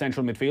just be a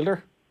central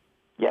midfielder?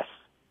 Yes.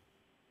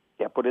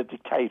 Yeah, but a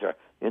dictator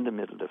in the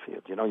middle of the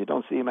field. You know, you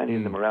don't see many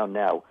of them around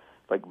now.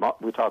 Like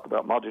we talk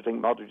about Modric. I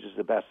think Modric is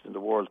the best in the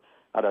world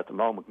at the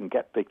moment.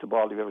 Can pick the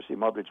ball. If you ever see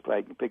Modric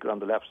play, can pick it on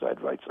the left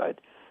side, right side.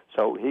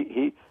 So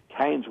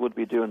Haynes would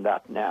be doing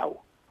that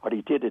now. Or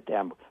he did it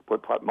then,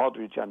 but what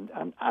Modric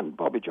and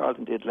Bobby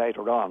Charlton did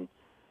later on,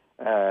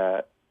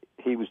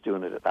 he was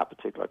doing it at that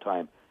particular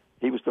time.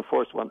 He was the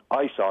first one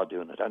I saw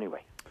doing it anyway.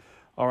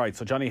 All right,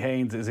 so Johnny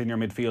Haynes is in your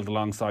midfield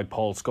alongside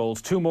Paul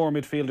Scholes. 2 more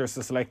midfielders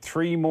to select,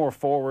 3 more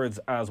forwards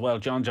as well.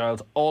 John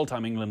Giles,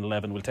 all-time England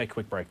 11. We'll take a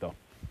quick break though.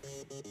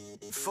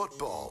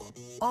 Football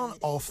on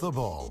Off the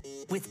Ball.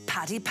 With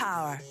Paddy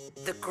Power,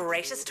 the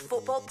greatest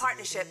football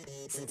partnership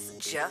since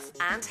Juff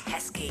and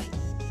Heskey.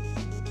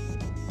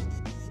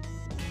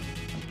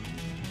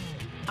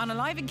 On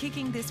Alive and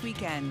Kicking this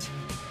weekend,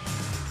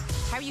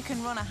 how you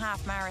can run a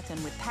half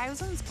marathon with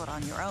thousands but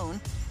on your own,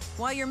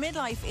 why your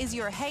midlife is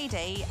your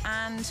heyday,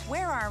 and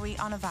where are we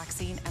on a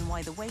vaccine and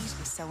why the wait is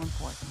so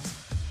important.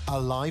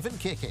 Alive and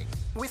Kicking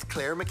with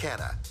Claire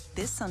McKenna.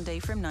 This Sunday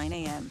from 9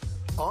 a.m.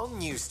 on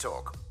News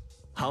Talk.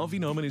 Harvey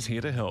Norman is here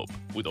to help,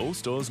 with all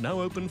stores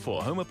now open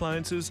for home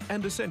appliances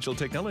and essential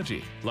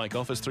technology, like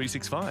Office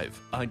 365,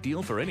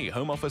 ideal for any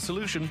home office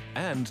solution,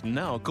 and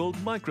now called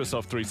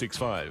Microsoft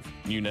 365.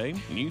 New name,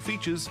 new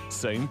features,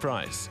 same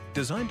price.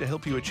 Designed to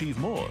help you achieve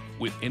more,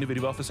 with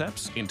innovative office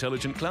apps,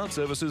 intelligent cloud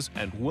services,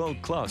 and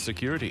world-class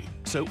security.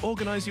 So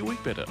organize your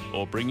week better,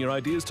 or bring your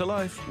ideas to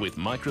life with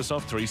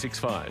Microsoft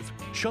 365.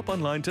 Shop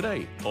online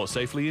today, or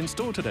safely in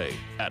store today,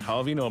 at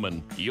Harvey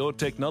Norman, your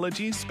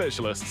technology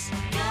specialists.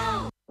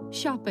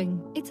 Shopping.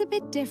 It's a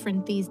bit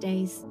different these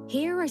days.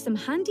 Here are some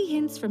handy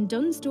hints from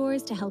Dunnes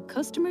Stores to help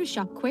customers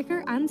shop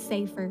quicker and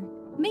safer.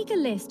 Make a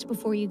list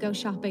before you go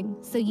shopping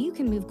so you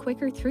can move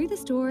quicker through the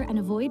store and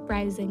avoid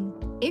browsing.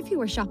 If you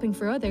are shopping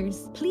for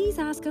others, please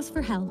ask us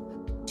for help.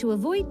 To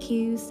avoid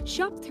queues,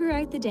 shop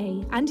throughout the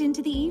day and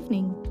into the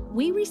evening.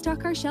 We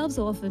restock our shelves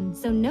often,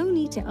 so no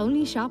need to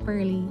only shop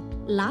early.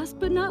 Last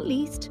but not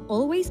least,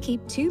 always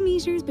keep 2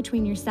 metres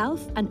between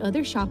yourself and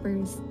other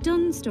shoppers.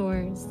 Dunnes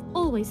Stores,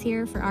 always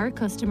here for our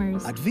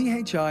customers. At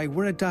VHI,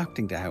 we're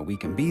adapting to how we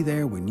can be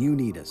there when you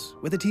need us,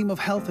 with a team of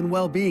health and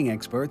well-being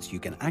experts you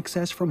can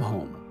access from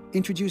home.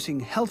 Introducing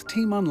Health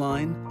Team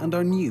Online and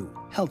our new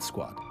Health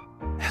Squad.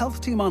 Health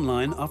Team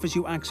Online offers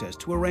you access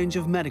to a range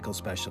of medical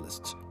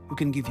specialists who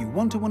can give you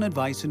one-to-one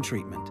advice and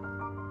treatment.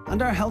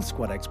 And our Health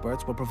Squad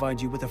experts will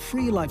provide you with a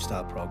free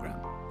lifestyle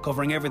program,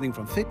 covering everything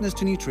from fitness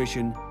to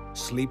nutrition,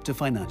 sleep to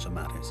financial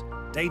matters,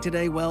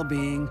 day-to-day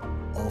well-being,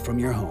 all from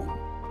your home.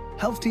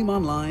 Health Team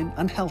Online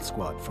and Health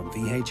Squad from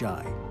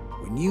VHI.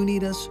 When you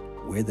need us,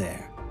 we're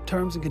there.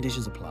 Terms and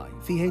conditions apply.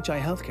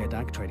 VHI Healthcare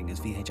DAC, trading as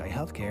VHI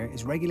Healthcare,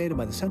 is regulated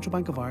by the Central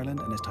Bank of Ireland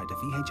and is tied to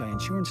VHI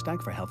Insurance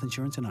Stack for health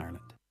insurance in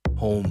Ireland.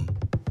 Home.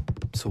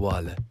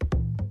 Suale.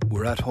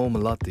 We're at home a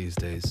lot these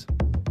days,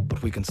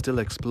 but we can still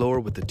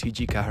explore with the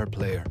TG Cahir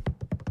Player.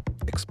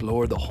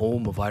 Explore the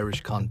home of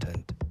Irish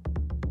content.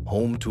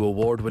 Home to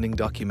award-winning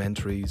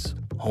documentaries,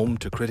 home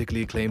to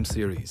critically acclaimed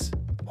series,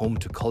 home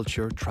to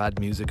culture, trad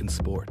music and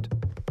sport.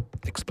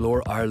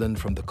 Explore Ireland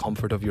from the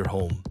comfort of your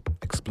home.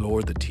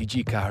 Explore the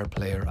TG Cahir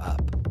Player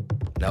app.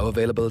 Now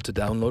available to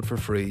download for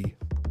free.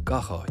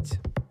 Gachaid.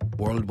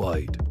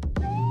 Worldwide.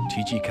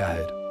 TG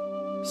Cahir.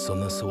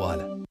 Sunna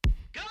Suala.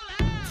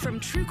 From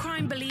true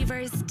crime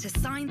believers to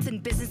science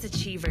and business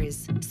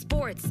achievers,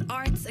 sports,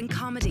 arts and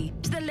comedy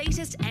to the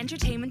latest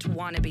entertainment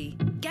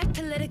wannabe. Get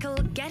political,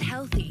 get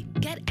healthy,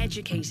 get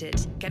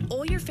educated. Get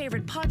all your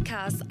favourite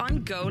podcasts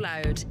on Go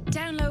Loud.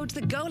 Download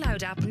the Go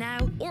Loud app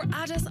now or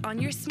add us on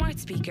your smart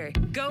speaker.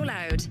 Go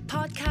Loud.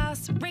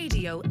 Podcasts,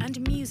 radio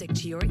and music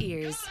to your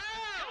ears.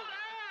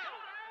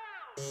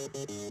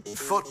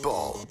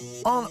 Football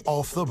on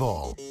Off the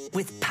Ball.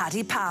 With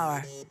Paddy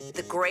Power,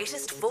 the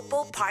greatest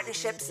football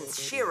partnership since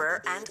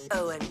Shearer and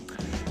Owen.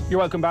 You're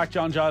welcome back.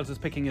 John Giles is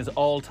picking his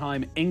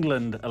all-time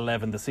England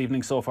 11 this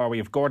evening. So far we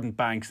have Gordon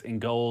Banks in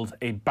goals,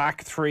 a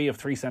back three of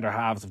three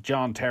centre-halves of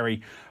John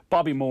Terry,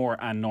 Bobby Moore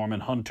and Norman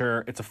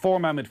Hunter. It's a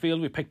four-man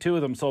midfield. We've picked two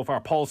of them so far,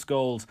 Paul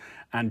Scholes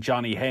and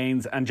Johnny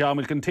Haynes. And John,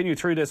 we'll continue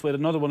through this with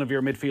another one of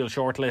your midfield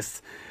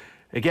shortlists.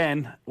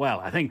 Again, well,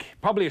 I think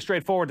probably a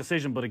straightforward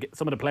decision, but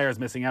some of the players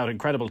missing out.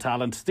 Incredible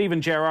talent. Steven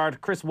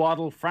Gerrard, Chris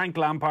Waddle, Frank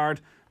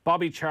Lampard,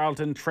 Bobby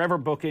Charlton, Trevor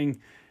Booking,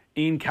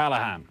 Ian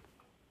Callaghan.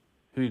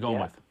 Who are you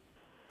going with?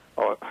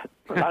 Oh,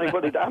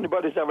 anybody's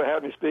ever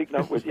heard me speak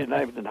now with your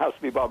name, it has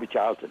to be Bobby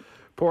Charlton.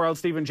 Poor old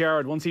Steven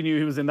Gerrard. Once he knew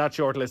he was in that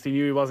shortlist, he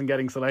knew he wasn't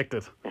getting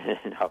selected.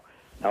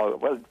 No.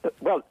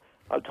 Well,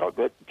 I'll talk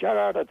about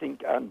Gerrard, I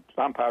think, and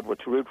Lampard were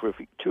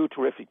two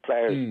terrific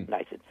players,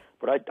 Nathan.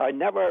 But I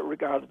never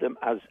regarded them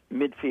as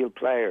midfield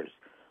players.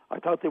 I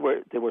thought they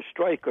were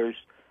strikers,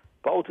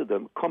 both of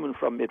them, coming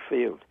from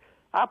midfield.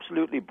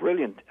 Absolutely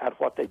brilliant at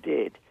what they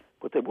did,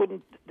 but they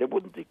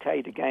wouldn't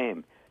dictate a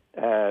game.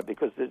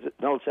 Because there's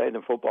an old saying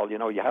in football,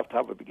 you have to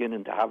have a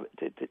beginning to have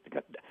to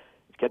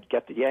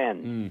get the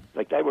end.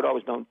 Like they were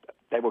always known,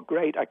 they were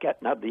great at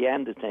getting at the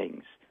end of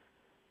things,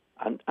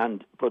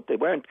 but they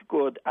weren't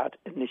good at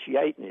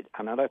initiating it.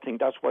 And I think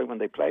that's why when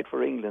they played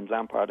for England,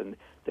 Lampard, and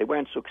they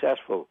weren't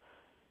successful,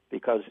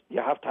 because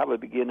you have to have a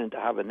beginning to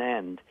have an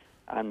end,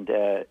 and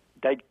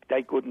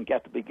they couldn't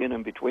get the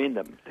beginning between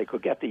them. They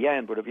could get the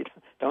end, but if you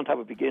don't have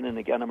a beginning,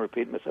 again, I'm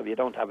repeating myself, you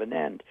don't have an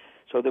end.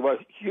 So they were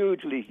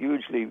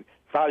hugely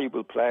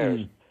valuable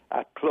players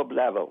at club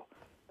level,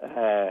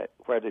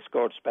 where they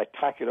scored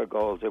spectacular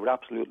goals. They were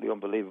absolutely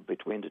unbelievable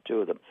between the two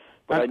of them.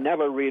 But I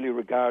never really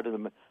regarded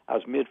them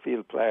as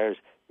midfield players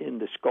in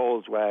the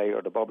Scholes way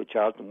or the Bobby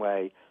Charlton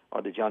way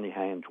or the Johnny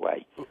Haynes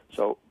way.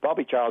 So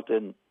Bobby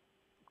Charlton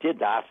did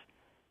that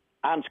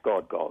and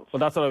scored goals. Well,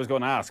 that's what I was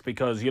going to ask,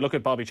 because you look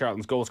at Bobby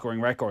Charlton's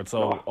goal-scoring record,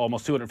 so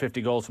almost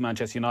 250 goals for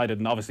Manchester United,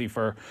 and obviously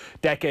for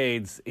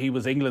decades he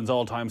was England's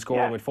all-time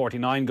scorer with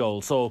 49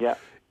 goals. So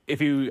if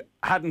you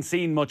hadn't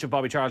seen much of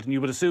Bobby Charlton, you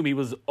would assume he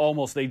was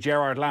almost a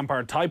Gerrard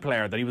Lampard type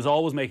player, that he was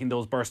always making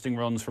those bursting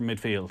runs from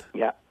midfield.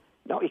 Yeah.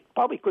 No,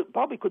 Bobby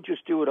could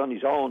just do it on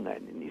his own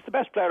then. He's the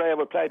best player I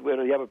ever played with,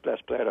 or the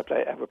best player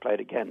I ever played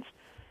against.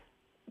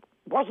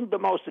 Wasn't the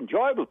most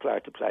enjoyable player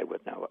to play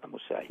with now, I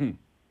must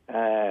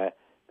say.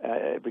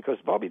 Because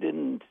Bobby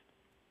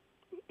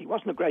he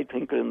wasn't a great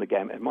thinker in the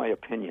game, in my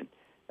opinion.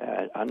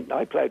 And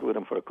I played with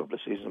him for a couple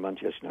of seasons in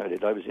Manchester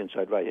United. I was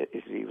inside right,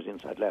 he was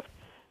inside left.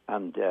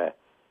 And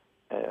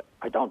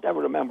I don't ever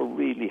remember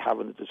really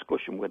having a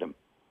discussion with him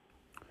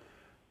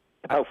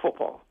about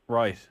football.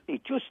 Right.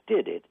 He just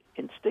did it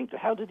instinctively.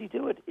 How did he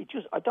do it?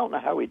 I don't know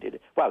how he did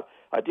it. Well,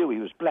 I do. He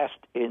was blessed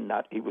in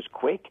that he was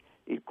quick,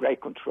 he had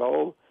great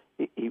control,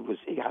 he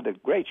had a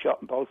great shot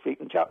in both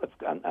feet and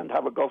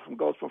have a goal from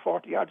goals from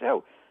 40 yards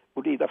out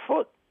with either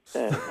foot.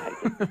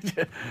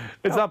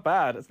 It's not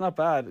bad. It's not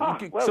bad.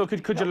 So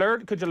could you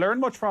learn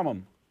much from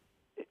him?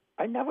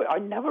 I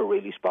never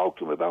really spoke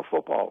to him about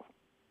football,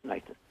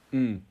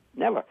 Nathan.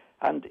 Never.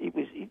 And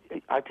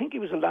I think he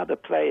was a lad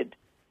that played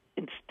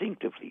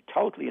instinctively,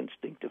 totally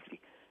instinctively.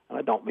 And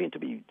I don't mean to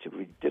be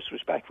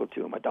disrespectful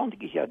to him. I don't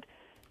think he had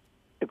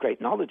a great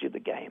knowledge of the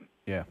game.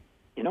 Yeah.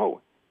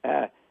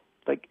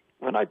 Like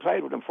when I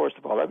played with him, first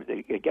of all,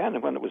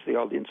 again, when it was the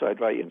old inside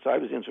right, I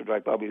was inside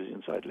right, Bobby was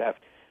inside left.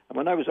 And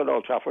when I was at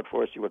Old Trafford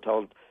first, you were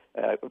told,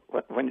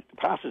 when it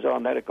passes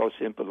on, let it go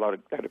simple,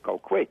 let it go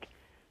quick.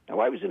 Now,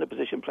 I was in a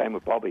position playing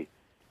with Bobby,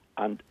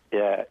 and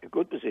a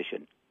good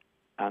position,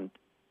 and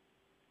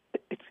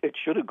it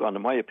should have gone,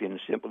 in my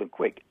opinion, simple and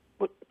quick.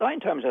 But 9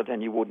 times out of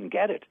 10, you wouldn't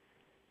get it,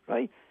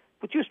 right?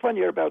 But just when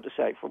you're about to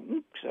say, for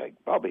sake,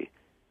 Bobby,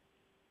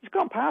 he's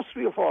gone past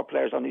 3 or 4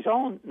 players on his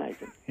own,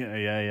 Nathan.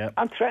 Yeah.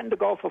 And threatened to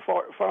go for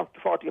 40 or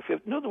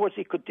 50. In other words,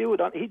 he could do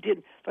it. He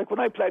did. Like when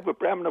I played with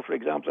Bremner, for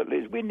example, at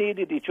least, we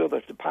needed each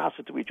other to pass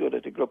it to each other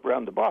to go up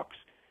around the box.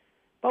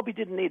 Bobby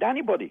didn't need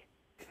anybody.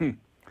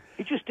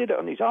 He just did it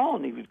on his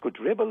own. He could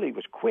dribble, he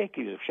was quick,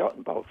 he was shot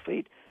in both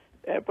feet.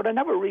 But I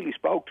never really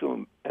spoke to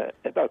him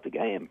about the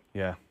game.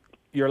 Yeah.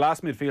 Your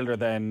last midfielder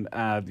then,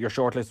 your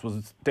shortlist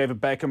was David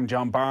Beckham,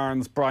 John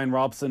Barnes, Brian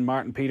Robson,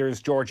 Martin Peters,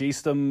 George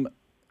Eastham.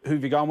 Who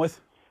have you gone with?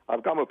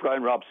 I've gone with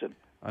Brian Robson.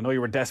 I know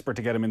you were desperate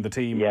to get him in the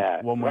team.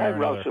 Yeah, one way Brian or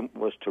another. Robson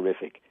was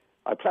terrific.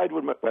 I played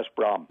with him at West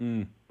Brom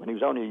when he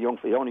was only a young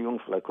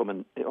fella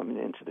coming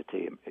into the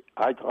team.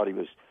 I thought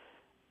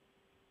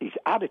his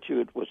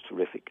attitude was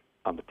terrific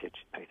on the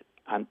pitch,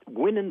 and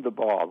winning the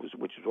ball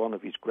which was one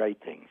of his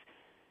great things.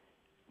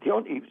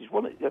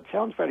 That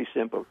sounds very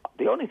simple.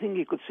 The only thing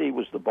he could see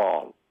was the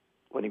ball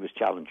when he was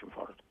challenging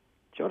for it.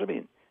 Do you know what I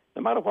mean?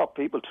 No matter what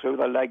people threw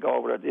their leg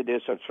over or did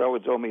this or throw a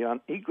dummy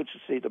on, he could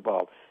just see the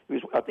ball.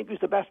 I think he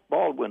was the best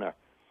ball winner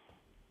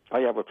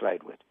I ever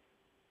played with.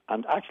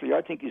 And actually,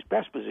 I think his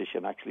best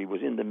position actually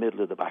was in the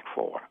middle of the back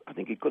four. I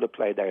think he could have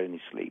played there in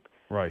his sleep.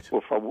 Right.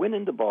 But for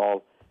winning the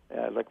ball,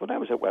 like when I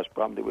was at West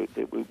Brom,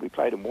 we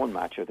played in one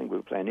match. I think we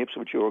were playing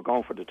Ipswich. We were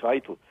going for the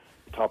title,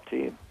 the top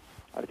team.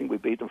 I think we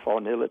beat them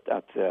 4-0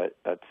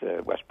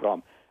 at West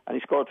Brom. And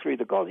he scored 3 of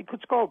the goals. He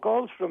could score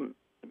goals from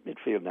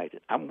midfield, Nathan,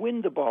 and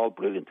win the ball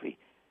brilliantly.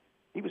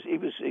 He was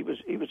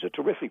a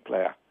terrific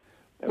player,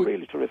 a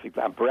really terrific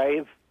player.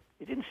 Brave.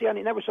 He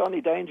never saw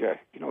any danger.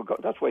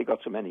 That's why he got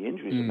so many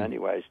injuries in many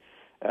ways.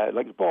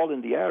 Like the ball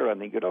in the air,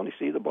 and he could only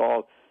see the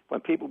ball. When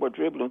people were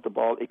dribbling the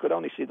ball, he could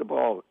only see the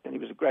ball, and he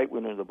was a great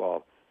winner of the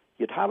ball.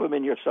 You'd have him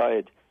in your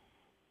side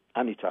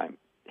anytime.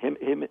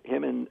 Him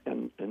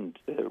and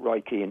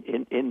Roy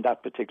Keane in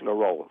that particular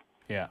role.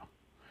 Yeah.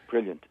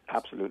 Brilliant.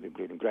 Absolutely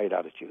brilliant. Great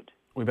attitude.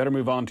 We better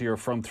move on to your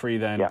front three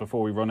then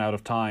before we run out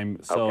of time.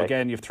 So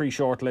again, you have three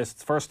short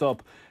lists. First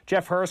up,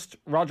 Jeff Hurst,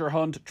 Roger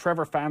Hunt,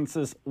 Trevor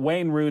Francis,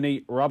 Wayne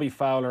Rooney, Robbie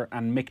Fowler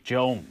and Mick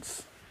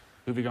Jones.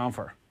 Who have you gone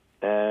for?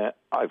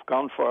 I've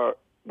gone for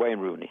Wayne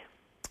Rooney.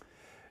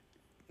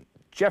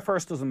 Jeff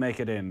Hurst doesn't make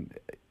it in.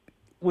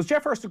 Was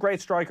Jeff Hurst a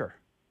great striker?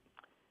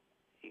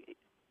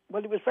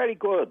 Well, he was very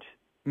good.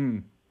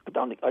 I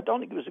don't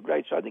think he was a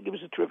great striker. I think he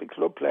was a terrific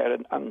club player,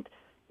 and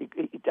he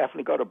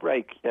definitely got a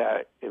break,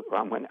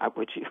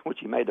 which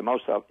he made the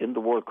most of in the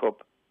World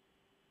Cup.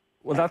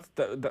 Well,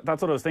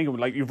 that's what I was thinking.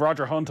 Like, you've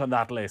Roger Hunt on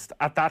that list.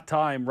 At that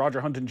time,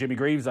 Roger Hunt and Jimmy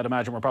Greaves, I'd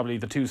imagine, were probably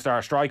the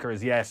two-star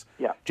strikers, yes.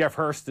 Yeah. Jeff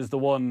Hurst is the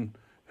one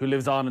who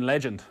lives on in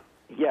legend.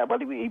 Yeah, well,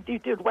 he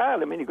did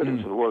well. I mean, he got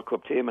into the World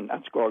Cup team and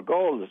scored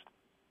goals.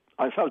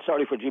 I felt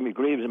sorry for Jimmy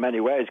Greaves in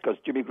many ways because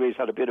Jimmy Greaves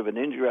had a bit of an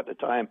injury at the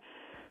time.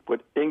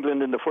 But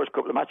England in the first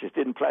couple of matches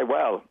didn't play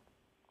well.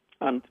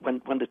 And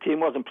when the team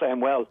wasn't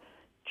playing well,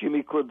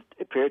 Jimmy could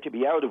appear to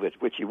be out of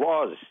it, which he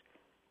was.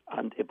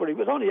 But he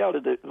was only out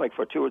of it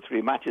for 2 or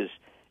 3 matches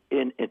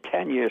in a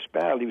 10-year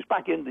spell. He was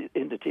back in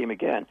the team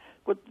again.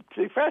 But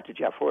to be fair to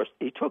Jeff Hurst,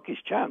 he took his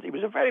chance. He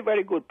was a very,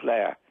 very good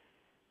player.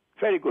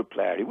 Very good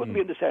player. He wouldn't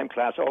be in the same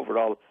class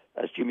overall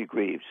as Jimmy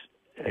Greaves,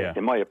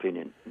 in my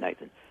opinion,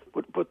 Nathan.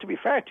 But to be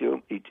fair to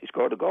him, he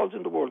scored the goals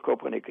in the World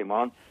Cup when he came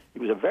on. He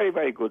was a very,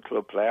 very good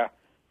club player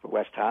for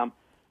West Ham.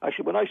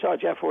 Actually, when I saw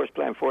Jeff Hurst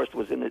playing first,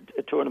 was in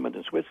a tournament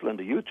in Switzerland,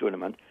 a youth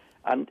tournament,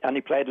 and he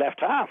played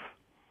left half.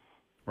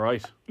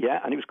 Right.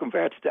 Yeah, and he was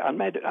converted and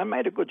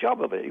made a good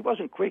job of it. He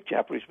wasn't quick,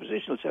 Jeff, but his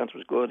positional sense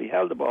was good. He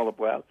held the ball up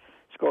well,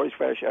 scored his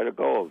fair share of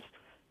goals.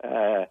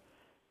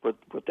 But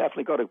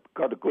definitely got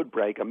a good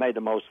break and made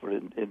the most for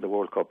it in the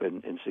World Cup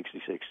in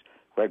 '66,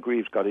 where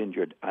Greaves got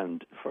injured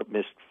and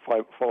missed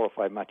 4 or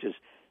 5 matches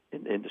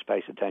in the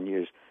space of 10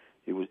 years.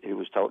 He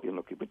was totally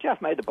unlucky. But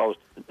Jeff made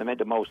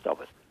the most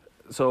of it.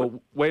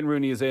 So Wayne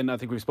Rooney is in. I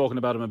think we've spoken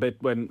about him a bit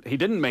when he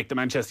didn't make the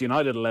Manchester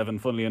United 11,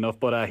 funnily enough,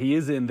 but he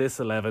is in this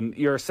 11.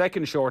 Your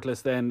second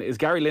shortlist then is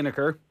Gary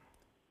Lineker,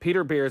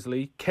 Peter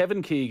Beardsley,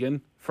 Kevin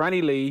Keegan,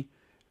 Franny Lee,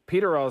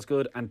 Peter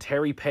Osgood and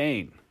Terry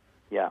Payne.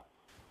 Yeah.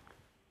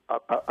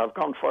 I've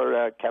gone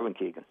for Kevin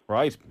Keegan.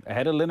 Right,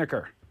 ahead of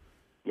Lineker.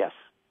 Yes,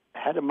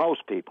 ahead of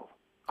most people.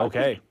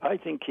 Okay. I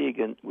think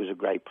Keegan was a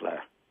great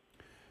player.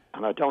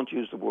 And I don't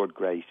use the word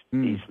great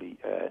easily,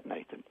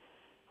 Nathan.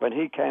 When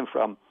he came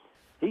from...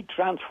 He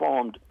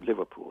transformed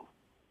Liverpool.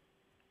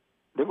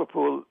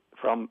 Liverpool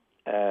from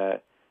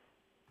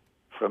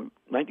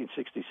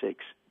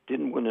 1966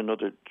 didn't win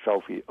another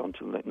trophy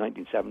until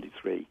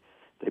 1973.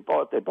 They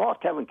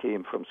bought Kevin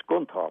Keegan from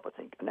Scunthorpe, I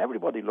think, and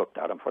everybody looked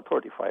at him for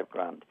 35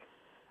 grand.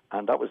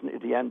 And that was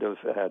at the end of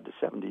the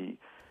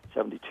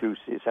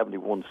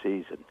 71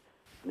 season,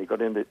 and he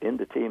got in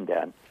the team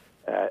then.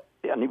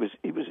 And he was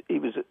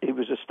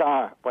a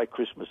star by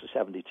Christmas of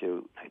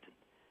 '72, Nathan.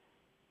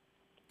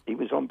 He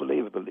was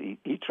unbelievable.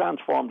 He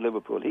transformed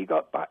Liverpool. He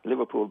got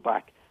Liverpool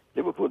back.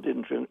 Liverpool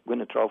didn't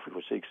win a trophy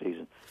for 6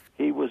 seasons.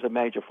 He was a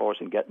major force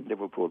in getting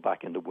Liverpool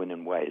back into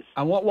winning ways.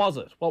 And what was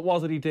it? What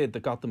was it he did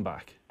that got them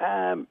back?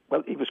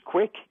 Well, he was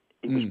quick,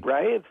 he was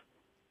brave,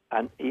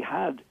 and he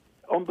had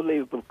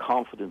unbelievable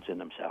confidence in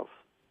himself,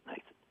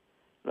 Nathan.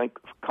 Like,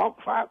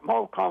 far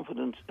more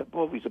confidence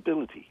above his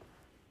ability.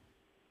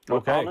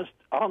 Okay.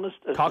 Honest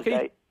as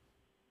cocky?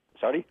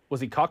 Sorry?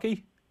 Was he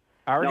cocky?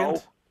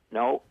 Arrogant?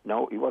 No,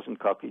 he wasn't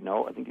cocky.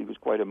 No, I think he was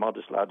quite a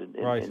modest lad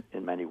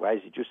in many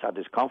ways. He just had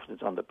his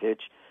confidence on the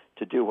pitch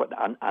to do what,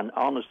 and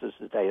honest as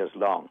the day is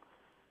long.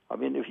 I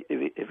mean,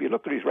 if you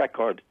look at his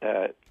record,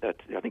 I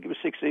think it was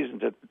 6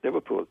 seasons at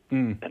Liverpool.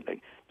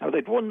 Now,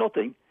 they'd won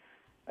nothing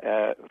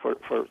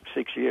for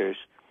 6 years,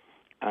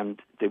 and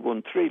they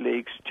won 3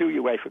 leagues,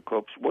 2 UEFA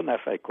Cups, 1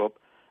 FA Cup,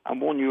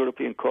 and 1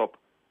 European Cup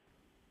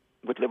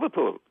with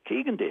Liverpool.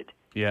 Keegan did.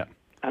 Yeah.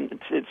 And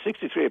in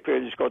 63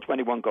 appearances, he scored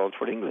 21 goals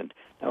for England.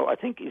 Now, I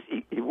think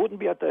he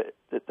wouldn't be at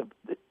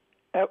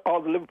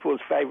all the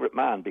Liverpool's favourite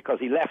man because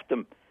he left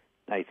them,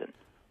 Nathan.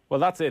 Well,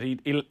 that's it.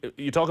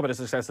 You talk about his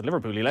success at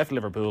Liverpool. He left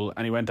Liverpool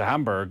and he went to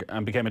Hamburg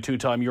and became a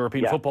 2-time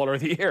European Footballer of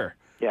the Year.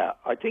 Yeah,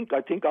 I think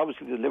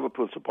obviously the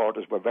Liverpool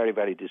supporters were very,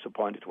 very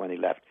disappointed when he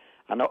left.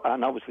 And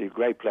obviously a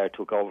great player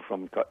took over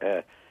from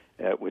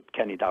with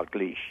Kenny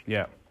Dalglish.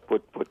 Yeah.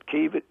 But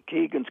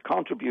Keegan's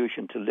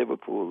contribution to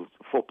Liverpool's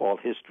football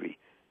history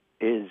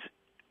is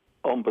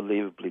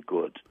unbelievably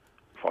good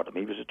for them.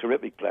 He was a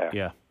terrific player.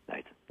 Yeah.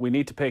 Nathan. We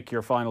need to pick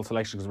your final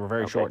selection because we're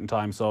very short in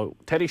time. So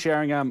Teddy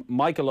Sheringham,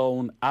 Michael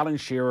Owen, Alan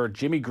Shearer,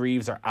 Jimmy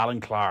Greaves or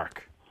Alan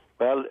Clark?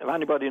 Well, if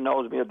anybody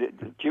knows me,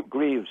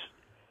 Greaves.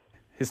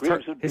 His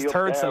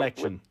third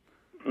selection.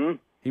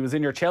 He was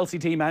in your Chelsea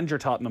team and your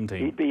Tottenham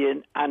team. He'd be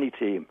in any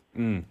team.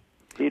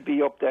 He'd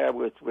be up there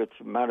with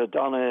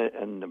Maradona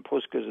and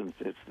Puskas and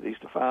Di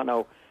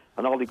Stefano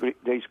and all these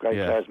great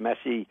players,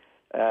 Messi,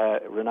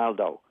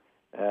 Ronaldo.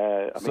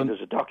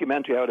 There's a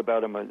documentary out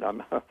about him,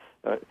 and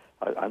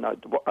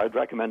I'd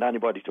recommend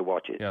anybody to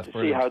watch it to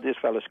see how this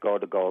fella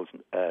scored the goals,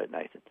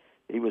 Nathan.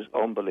 He was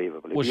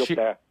unbelievable. He was up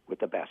there with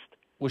the best.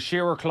 Was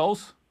Shearer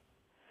close?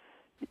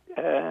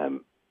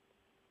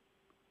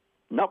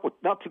 Not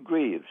to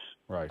Greaves.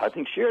 Right. I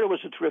think Shearer was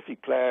a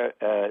terrific player,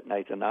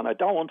 Nathan, and I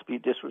don't want to be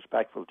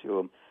disrespectful to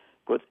him,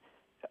 but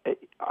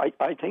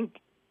I think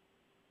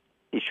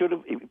he should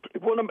have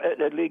won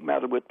a league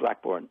medal with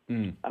Blackburn,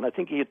 and I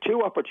think he had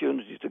 2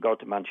 opportunities to go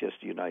to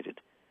Manchester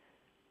United,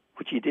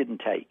 which he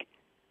didn't take,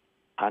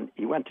 and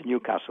he went to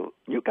Newcastle.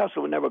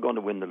 Newcastle were never going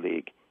to win the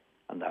league,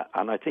 and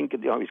I think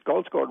his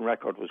goal scoring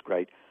record was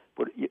great,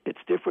 but it's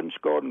different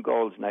scoring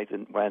goals,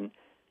 Nathan, when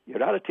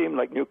you're at a team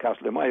like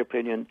Newcastle, in my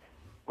opinion,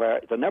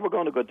 where they're never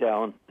going to go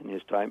down in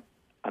his time,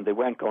 and they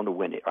weren't going to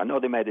win it. I know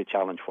they made a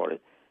challenge for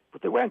it,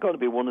 but they weren't going to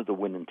be one of the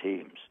winning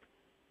teams.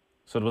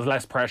 So there was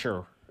less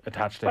pressure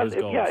attached to his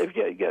goals.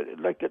 Yeah,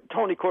 like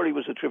Tony Curry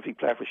was a terrific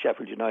player for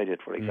Sheffield United,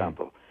 for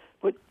example.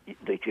 But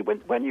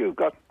when you've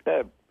got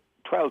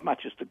 12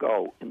 matches to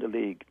go in the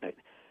league,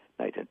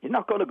 Nathan, you're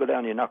not going to go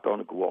down, you're not going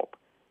to go up.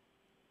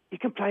 You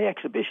can play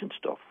exhibition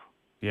stuff.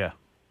 Yeah.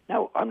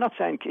 Now, I'm not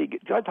saying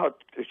I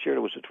thought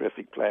Shearer was a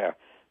terrific player,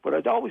 but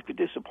I'd always be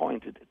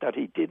disappointed that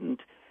he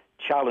didn't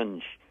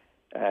challenge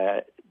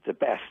the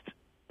best,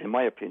 in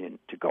my opinion,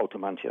 to go to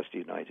Manchester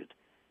United.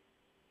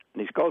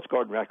 And his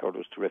goal-scoring record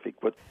was terrific.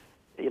 But,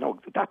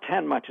 that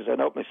 10 matches, I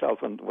know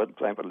myself when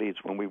playing for Leeds,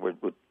 when we were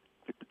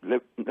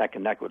neck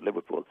and neck with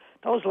Liverpool,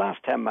 those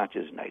last 10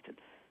 matches, Nathan,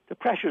 the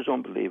pressure's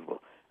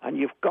unbelievable. And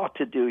you've got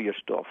to do your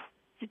stuff.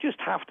 You just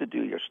have to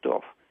do your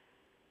stuff.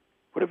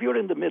 But if you're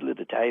in the middle of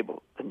the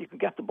table, then you can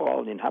get the ball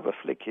and you can have a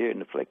flick here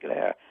and a flick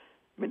there.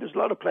 I mean, there's a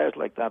lot of players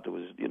like that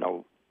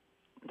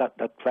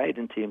that played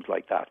in teams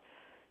like that.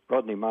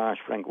 Rodney Marsh,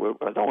 Frank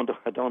Wilbur. I don't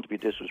want to be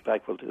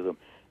disrespectful to them.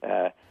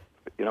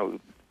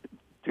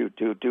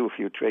 Do a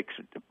few tricks.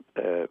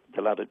 The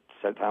lad at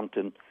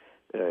Southampton.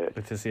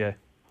 Laetitia.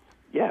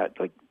 Yeah,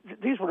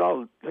 these were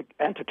all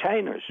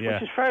entertainers,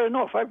 which is fair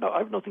enough.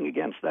 I've nothing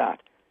against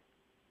that.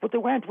 But they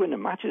weren't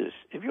winning matches.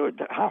 If you're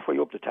halfway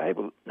up the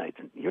table,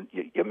 Nathan,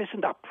 you're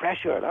missing that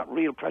pressure, that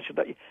real pressure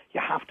that you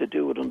have to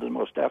do it under the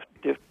most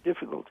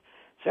difficult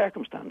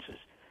circumstances.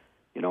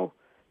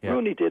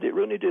 Rooney did it.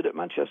 Rooney did it at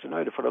Manchester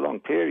United for a long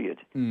period.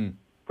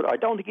 But I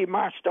don't think he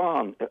marched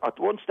on. At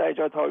one stage,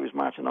 I thought he was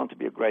marching on to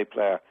be a great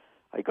player.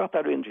 I got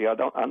that injury, I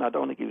don't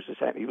think he was the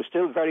same. He was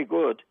still very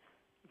good,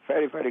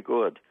 very, very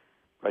good.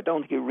 But I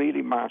don't think he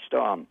really marched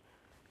on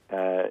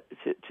to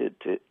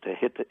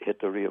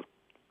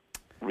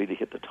really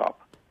hit the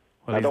top.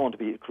 Well, I don't want to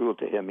be cruel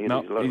to him either.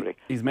 No,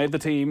 he's made the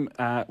team.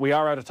 We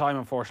are out of time,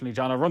 unfortunately,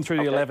 John. I'll run through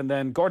the 11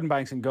 then. Gordon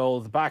Banks in goal.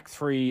 The back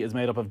 3 is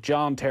made up of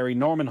John Terry,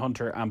 Norman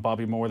Hunter and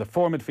Bobby Moore. The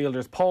 4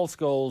 midfielders, Paul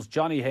Scholes,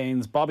 Johnny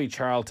Haynes, Bobby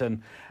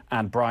Charlton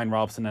and Brian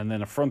Robson. And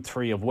then a front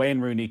 3 of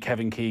Wayne Rooney,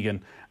 Kevin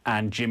Keegan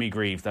and Jimmy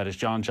Greaves. That is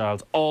John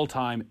Giles'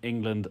 all-time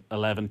England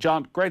 11.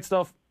 John, great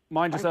stuff.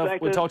 Mind yourself.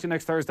 Thanks, we'll talk to you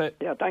next Thursday.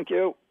 Yeah, thank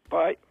you.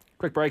 Bye.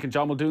 Quick break and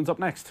John Muldoon's up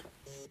next.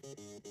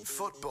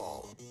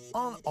 Football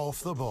on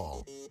Off the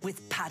Ball.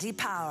 With Paddy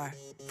Power,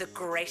 the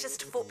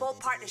greatest football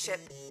partnership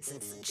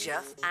since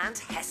Jeff and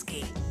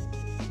Heskey.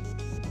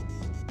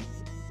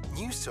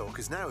 News Talk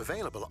is now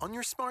available on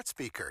your smart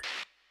speaker.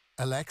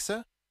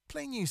 Alexa,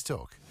 play News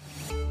Talk.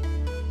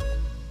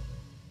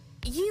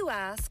 You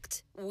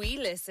asked, we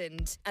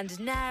listened, and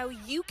now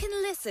you can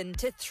listen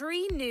to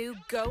 3 new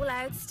Go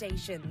Loud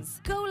stations.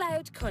 Go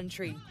Loud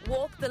Country,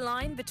 walk the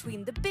line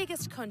between the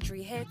biggest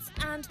country hits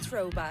and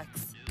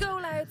throwbacks. Go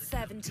Loud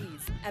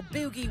 70s, a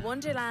boogie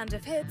wonderland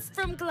of hits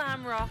from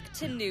glam rock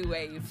to new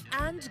wave.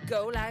 And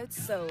Go Loud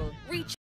Soul, reach